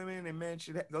women and men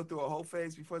should go through a whole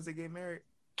phase before they get married?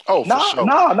 Oh, for sure.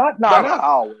 No, not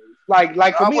always.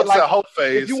 Like for me, like a whole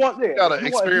phase. If you want, you gotta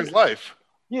experience life.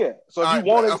 Yeah. So if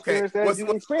you want to experience that, you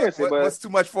can experience it. But what's too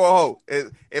much for a hoe?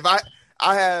 If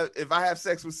I have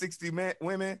sex with 60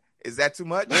 women, is that too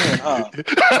much? Man,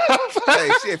 hey,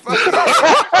 shit, fuck it.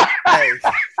 Hey.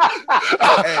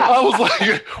 I was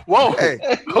like, whoa. Hey.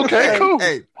 Okay, cool.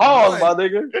 Hey, pause, my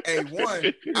nigga. Hey,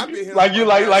 I've been here like you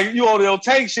like you on the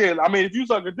tank shit. I mean, if you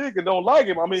suck a dick and don't like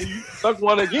him, I mean, you suck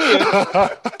one again,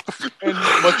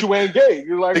 but you ain't gay.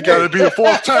 You're like, it gotta be the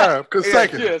fourth time,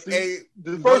 consecutive. Yeah,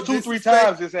 the first 2-3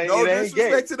 times, it ain't gay. No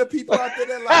disrespect to the people out there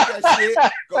that like that shit.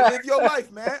 Go live your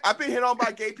life, man. I've been hit on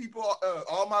by gay people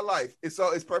all my life.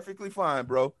 It's perfectly fine,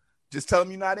 bro. Just tell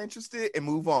them you're not interested and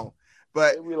move on.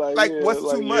 But They be like, what's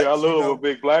too much? I love a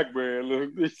big black man.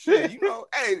 Look, shit,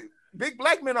 hey, big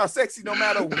black men are sexy no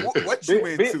matter what you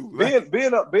into.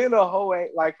 Being a hoe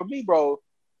ain't like for me, bro.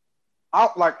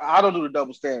 I don't do the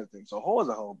double standard thing. So hoe is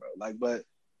a hoe, bro. Like, but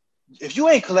if you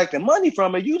ain't collecting money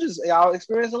from it, you just out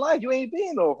experiencing life. You ain't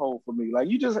being no hoe for me. Like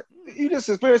you just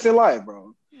experiencing life,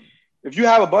 bro. If you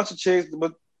have a bunch of chicks,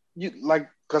 but you like,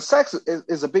 cause sex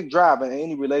is a big drive in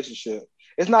any relationship.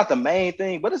 It's not the main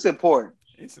thing, but it's important.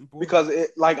 It's important because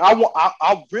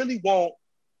I really want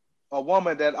a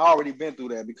woman that already been through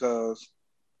that, because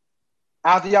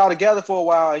after y'all together for a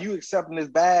while and you accepting this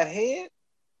bad head,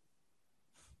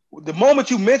 the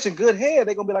moment you mention good head,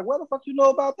 they're gonna be like, where the fuck you know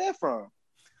about that from?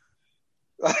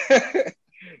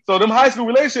 So them high school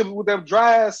relationships with them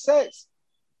dry ass sex,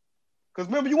 because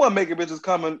remember, you want to make it bitches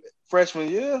coming freshman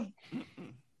year.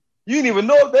 You didn't even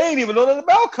know, they ain't even know nothing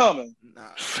about coming. Nah.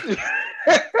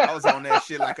 I was on that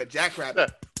shit like a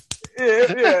jackrabbit.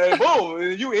 Yeah, boom.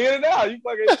 You in and out. You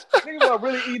fucking niggas are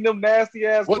really eating them nasty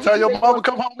ass. What time your mama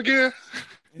come home again?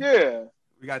 Yeah.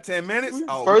 We got 10 minutes.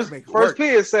 Oh, first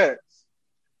period sex.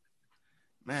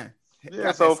 Man. Yeah,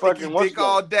 got so that fucking dick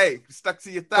all day stuck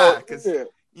to your thigh because you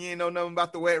ain't know nothing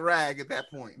about the wet rag at that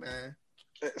point, man.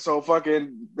 So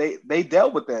fucking they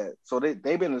dealt with that. So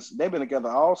they've been together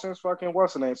all since fucking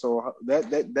what's the name. So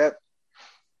that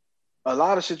a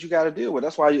lot of shit you got to deal with.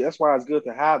 That's why it's good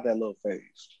to have that little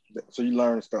phase, so you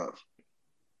learn stuff.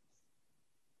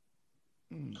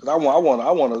 Because I want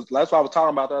to. That's what I was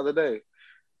talking about the other day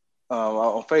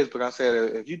on Facebook. I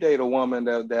said if you date a woman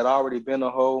that already been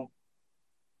a hoe,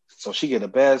 so she get a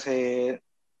best head,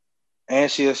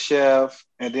 and she a chef,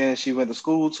 and then she went to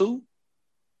school too.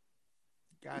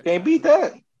 You can't beat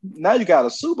that. Now you got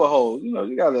a super hoe.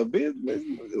 You got a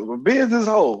business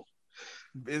hoe.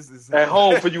 Business at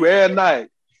home for you every night.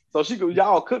 So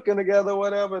y'all cooking together,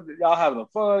 whatever. Y'all having a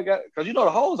fun, because the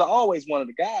hoes are always one of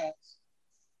the guys.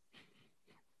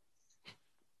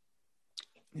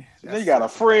 Yeah, then you got a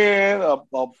friend,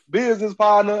 a business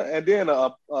partner, and then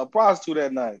a prostitute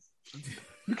at night.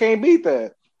 You can't beat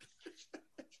that.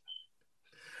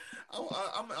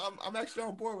 I'm actually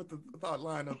on board with the thought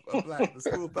line of black. The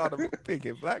school thought of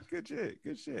picking black. Good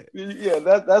shit. Yeah,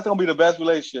 that's gonna be the best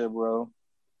relationship, bro.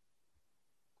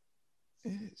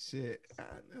 Shit, I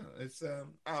know it's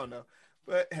I don't know,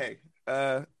 but hey,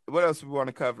 what else we want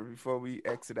to cover before we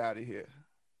exit out of here?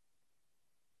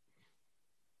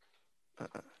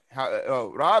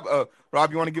 Rob,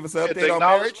 you want to give us an update on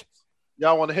marriage?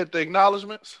 Y'all want to hit the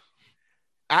acknowledgments?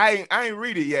 I ain't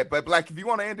read it yet, but Black, if you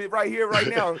want to end it right here, right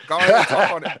now, go ahead and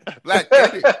talk on it. Black,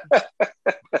 end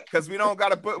it, because we don't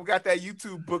got a book. We got that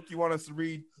YouTube book you want us to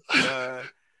read.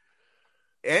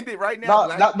 End it right now.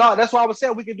 No, that's why I was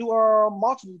saying we could do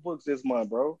multiple books this month,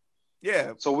 bro.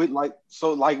 Yeah. So we like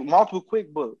multiple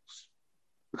quick books,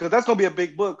 because that's gonna be a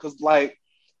big book. Because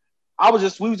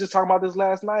we were just talking about this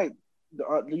last night.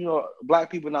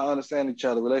 Black people not understand each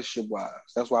other relationship wise.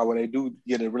 That's why when they do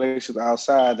get in a relationship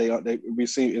outside,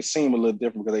 it seem a little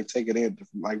different because they take it in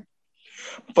different. Like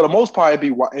for the most part,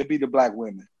 it'd be the black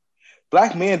women.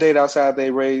 Black men date outside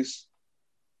their race.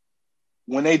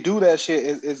 When they do that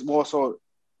shit, it's more so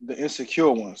the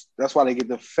insecure ones. That's why they get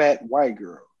the fat white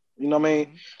girl. You know what I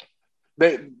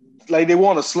mean? They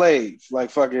want a slave. Like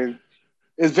fucking,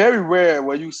 it's very rare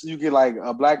where you get like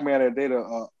a black man that date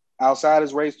outside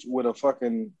his race with a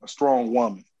strong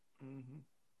woman. Mm-hmm.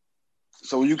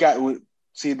 So you got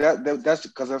that's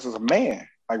because that's a man.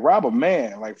 Like Rob a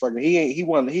man. Like fucking he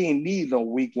ain't need no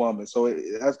weak woman. So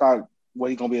that's not what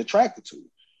he gonna be attracted to.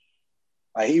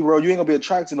 Like you ain't gonna be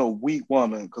attracted to no weak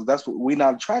woman, because that's what we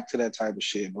not attracted to that type of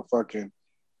shit. But fucking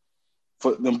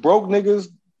for them broke niggas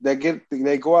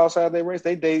they go outside their race,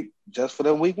 they date just for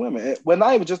them weak women. Well,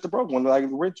 not even just the broke one, like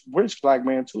rich black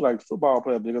man too, like football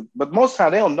player. But most of the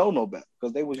time they don't know no better,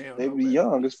 because they be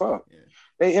young as fuck. Yeah.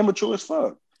 They immature as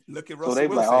fuck. Look at Russell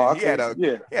Wilson.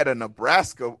 He had a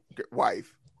Nebraska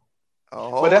wife.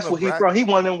 But that's what he's from. He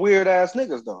one of them weird ass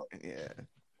niggas though. Yeah.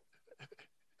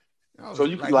 So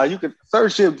you could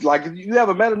search it. Like, you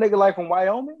ever met a nigga like from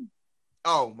Wyoming?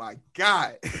 Oh my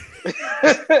God.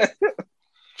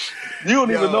 You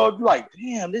don't even know. Like,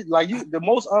 damn, the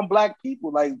most unblack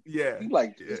people. Like, you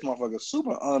this motherfucker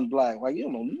super unblack. Like, you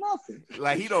don't know nothing.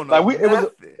 Like, he don't know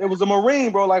nothing. It was a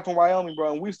Marine, bro, like from Wyoming,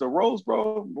 bro. And we used to roast,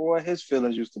 bro. Boy, his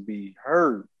feelings used to be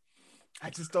hurt.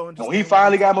 I just don't understand. When he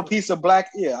finally got him a piece of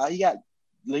black, he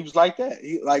was like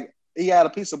that. He had a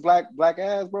piece of black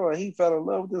ass, bro, and he fell in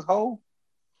love with this hoe.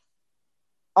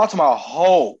 I'm talking about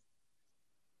hoe.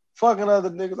 Fucking other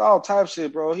niggas, all type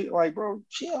shit, bro. He like, bro,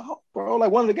 she a hoe, bro.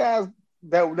 Like one of the guys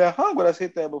that hung with us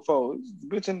hit that before.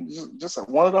 Bitch, in just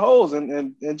one of the holes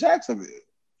in Jacksonville.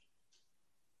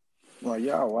 Like,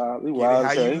 y'all wild. He wild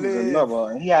as hell. He was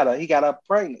another, and he got her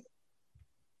pregnant.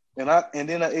 And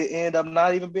then it ended up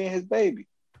not even being his baby.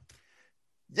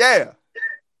 Yeah.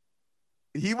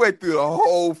 He went through a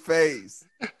whole phase.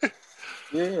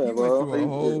 Yeah, he bro. Went through a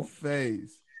whole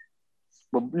phase.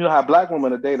 But you know how black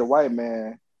women date a white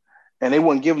man, and they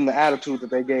wouldn't give him the attitude that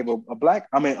they gave a black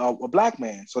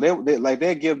man. So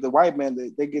they give the white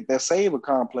man, they get that savior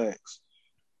complex.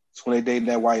 It's when they dating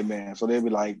that white man. So they be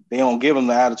like, they don't give him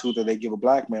the attitude that they give a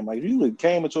black man. Like, if you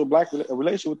came into a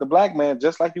relationship with the black man,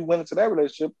 just like you went into that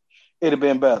relationship, it'd have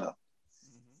been better.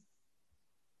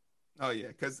 Oh yeah,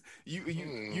 because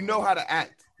you know how to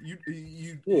act. You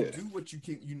do what you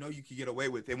can. You know you can get away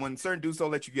with. And when certain dudes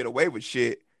don't let you get away with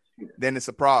shit, then it's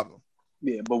a problem.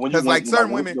 Yeah, but when because like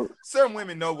certain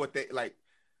women know what they like.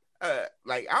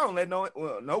 Like I don't let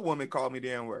no woman call me the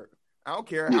N-word. I don't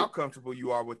care how comfortable you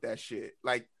are with that shit.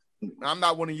 Like I'm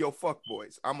not one of your fuck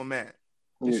boys. I'm a man.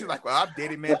 And she's like, well, I've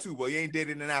dated men too. Well, you ain't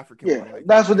dated an African one. Like,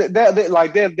 that's what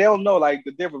they'll know like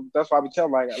the difference. That's why I be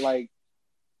telling like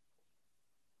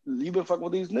you been fucking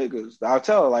with these niggas. I'll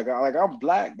tell her like I'm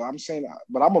black, but I'm saying,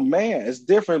 but I'm a man. It's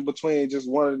different between just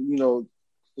one, the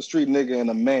street nigga and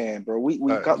a man, bro. We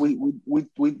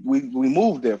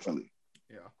move differently.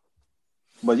 Yeah.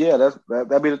 But yeah,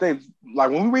 that be the thing.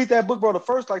 Like when we read that book, bro, the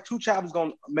first like 2 chapters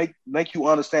gonna make you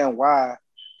understand why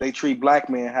they treat black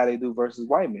men how they do versus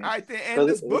white men. All right, then end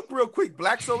this book real quick,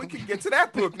 Black, so we can get to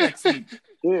that book next week.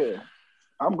 Yeah,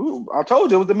 I'm good. I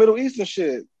told you it was the Middle Eastern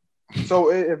shit.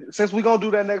 So since we're gonna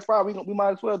do that next part, we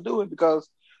might as well do it because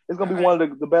it's gonna be one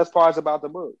of the best parts about the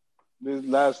book. These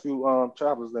last few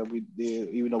chapters that we did,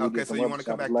 even though we did so you want to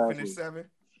come back to finish 7?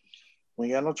 We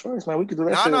ain't got no choice, man. We could do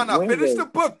that. No. Finish the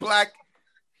book, Black.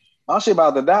 My shit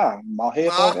about to die. My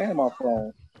headphones and my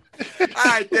phone. All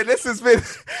right, then this has been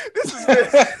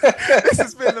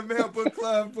the Mail Book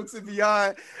Club, Books and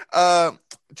Beyond.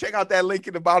 Check out that link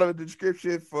in the bottom of the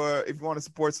description for if you want to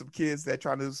support some kids that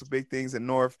trying to do some big things in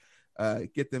North.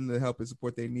 Get them the help and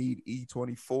support they need.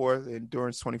 E24,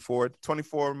 Endurance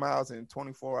 24 miles in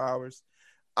 24 hours.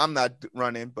 I'm not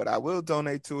running, but I will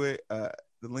donate to it. The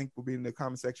link will be in the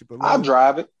comment section below. I'll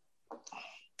drive it.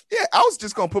 Yeah, I was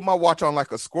just gonna put my watch on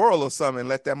like a squirrel or something and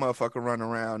let that motherfucker run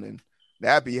around, and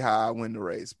that'd be how I win the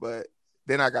race. But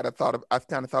then I've kind of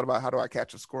thought about how do I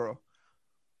catch a squirrel.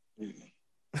 Yeah.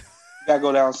 You gotta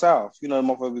go down south. The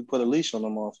motherfucker, we put a leash on the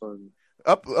motherfucker.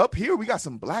 Up here, we got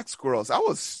some black squirrels. I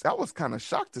was kind of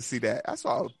shocked to see that. I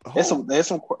saw there's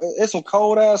some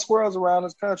cold ass squirrels around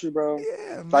this country, bro.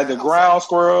 Yeah, like the ground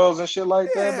squirrels and shit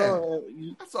like that, bro.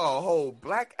 I saw a whole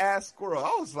black ass squirrel.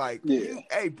 I was like,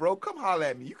 hey, bro, come holler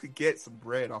at me. You could get some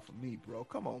bread off of me, bro.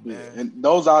 Come on, man. Yeah. And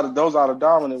those are the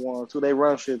dominant ones too. They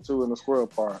run shit too in the squirrel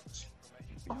parks.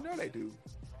 You know they do.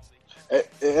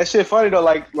 That shit funny though.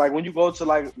 Like when you go to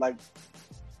like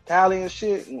Cali and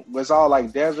shit, it's all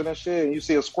like desert and shit, and you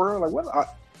see a squirrel, like what?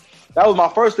 That was my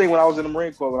first thing when I was in the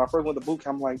Marine Corps. When I first went to boot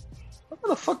camp, I'm like, where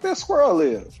the fuck that squirrel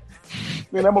is?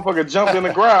 Man, that motherfucker jumped in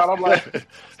the ground. I'm like, that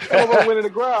motherfucker went in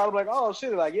the ground. I'm like, oh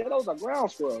shit, like yeah, those are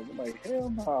ground squirrels. I'm like, hell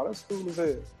no, that's cool as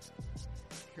hell.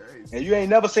 Crazy. And you ain't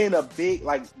never seen the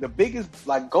biggest,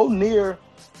 like go near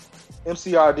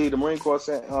MCRD, the Marine Corps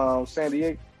San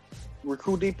Diego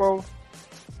Recruit Depot,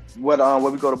 where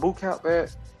we go to boot camp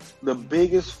at. The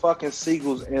biggest fucking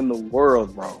seagulls in the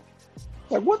world, bro.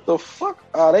 Like, what the fuck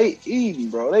are they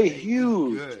eating, bro? They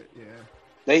huge. Good, yeah.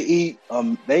 They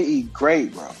eat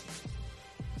great, bro.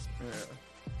 Yeah.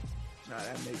 Nah,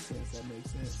 that makes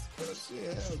sense. But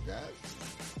yeah, guys.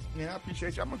 Yeah, I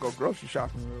appreciate you. I'm gonna go grocery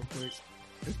shopping real quick.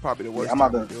 It's probably the worst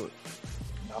time to do it.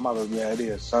 It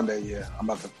is Sunday. Yeah, I'm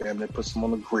about to family put some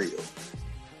on the grill.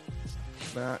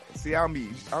 Nah, see, I don't be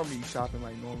shopping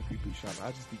like normal people shop.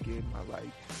 I just be getting my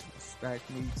like stacked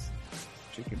meats,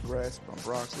 chicken breast, my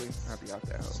broccoli. I be out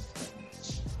that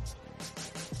house.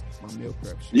 My meal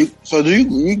prep shit. So do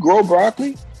you grow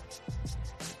broccoli?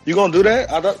 You gonna do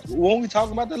that? When we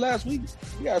talking about that last week,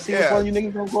 you gotta see which one you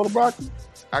niggas gonna grow the broccoli.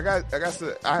 I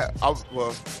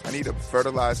need to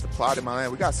fertilize the plot in my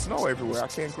land. We got snow everywhere. I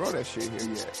can't grow that shit here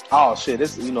yet. Oh shit!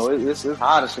 It's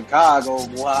hot in Chicago,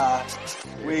 boy.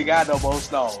 We ain't got no more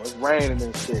snow. It's raining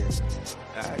and shit.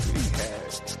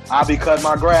 I'll be cutting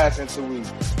my grass in 2 weeks.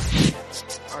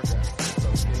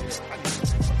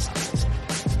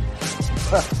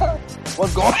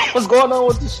 What's going on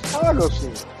with the Chicago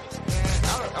shit?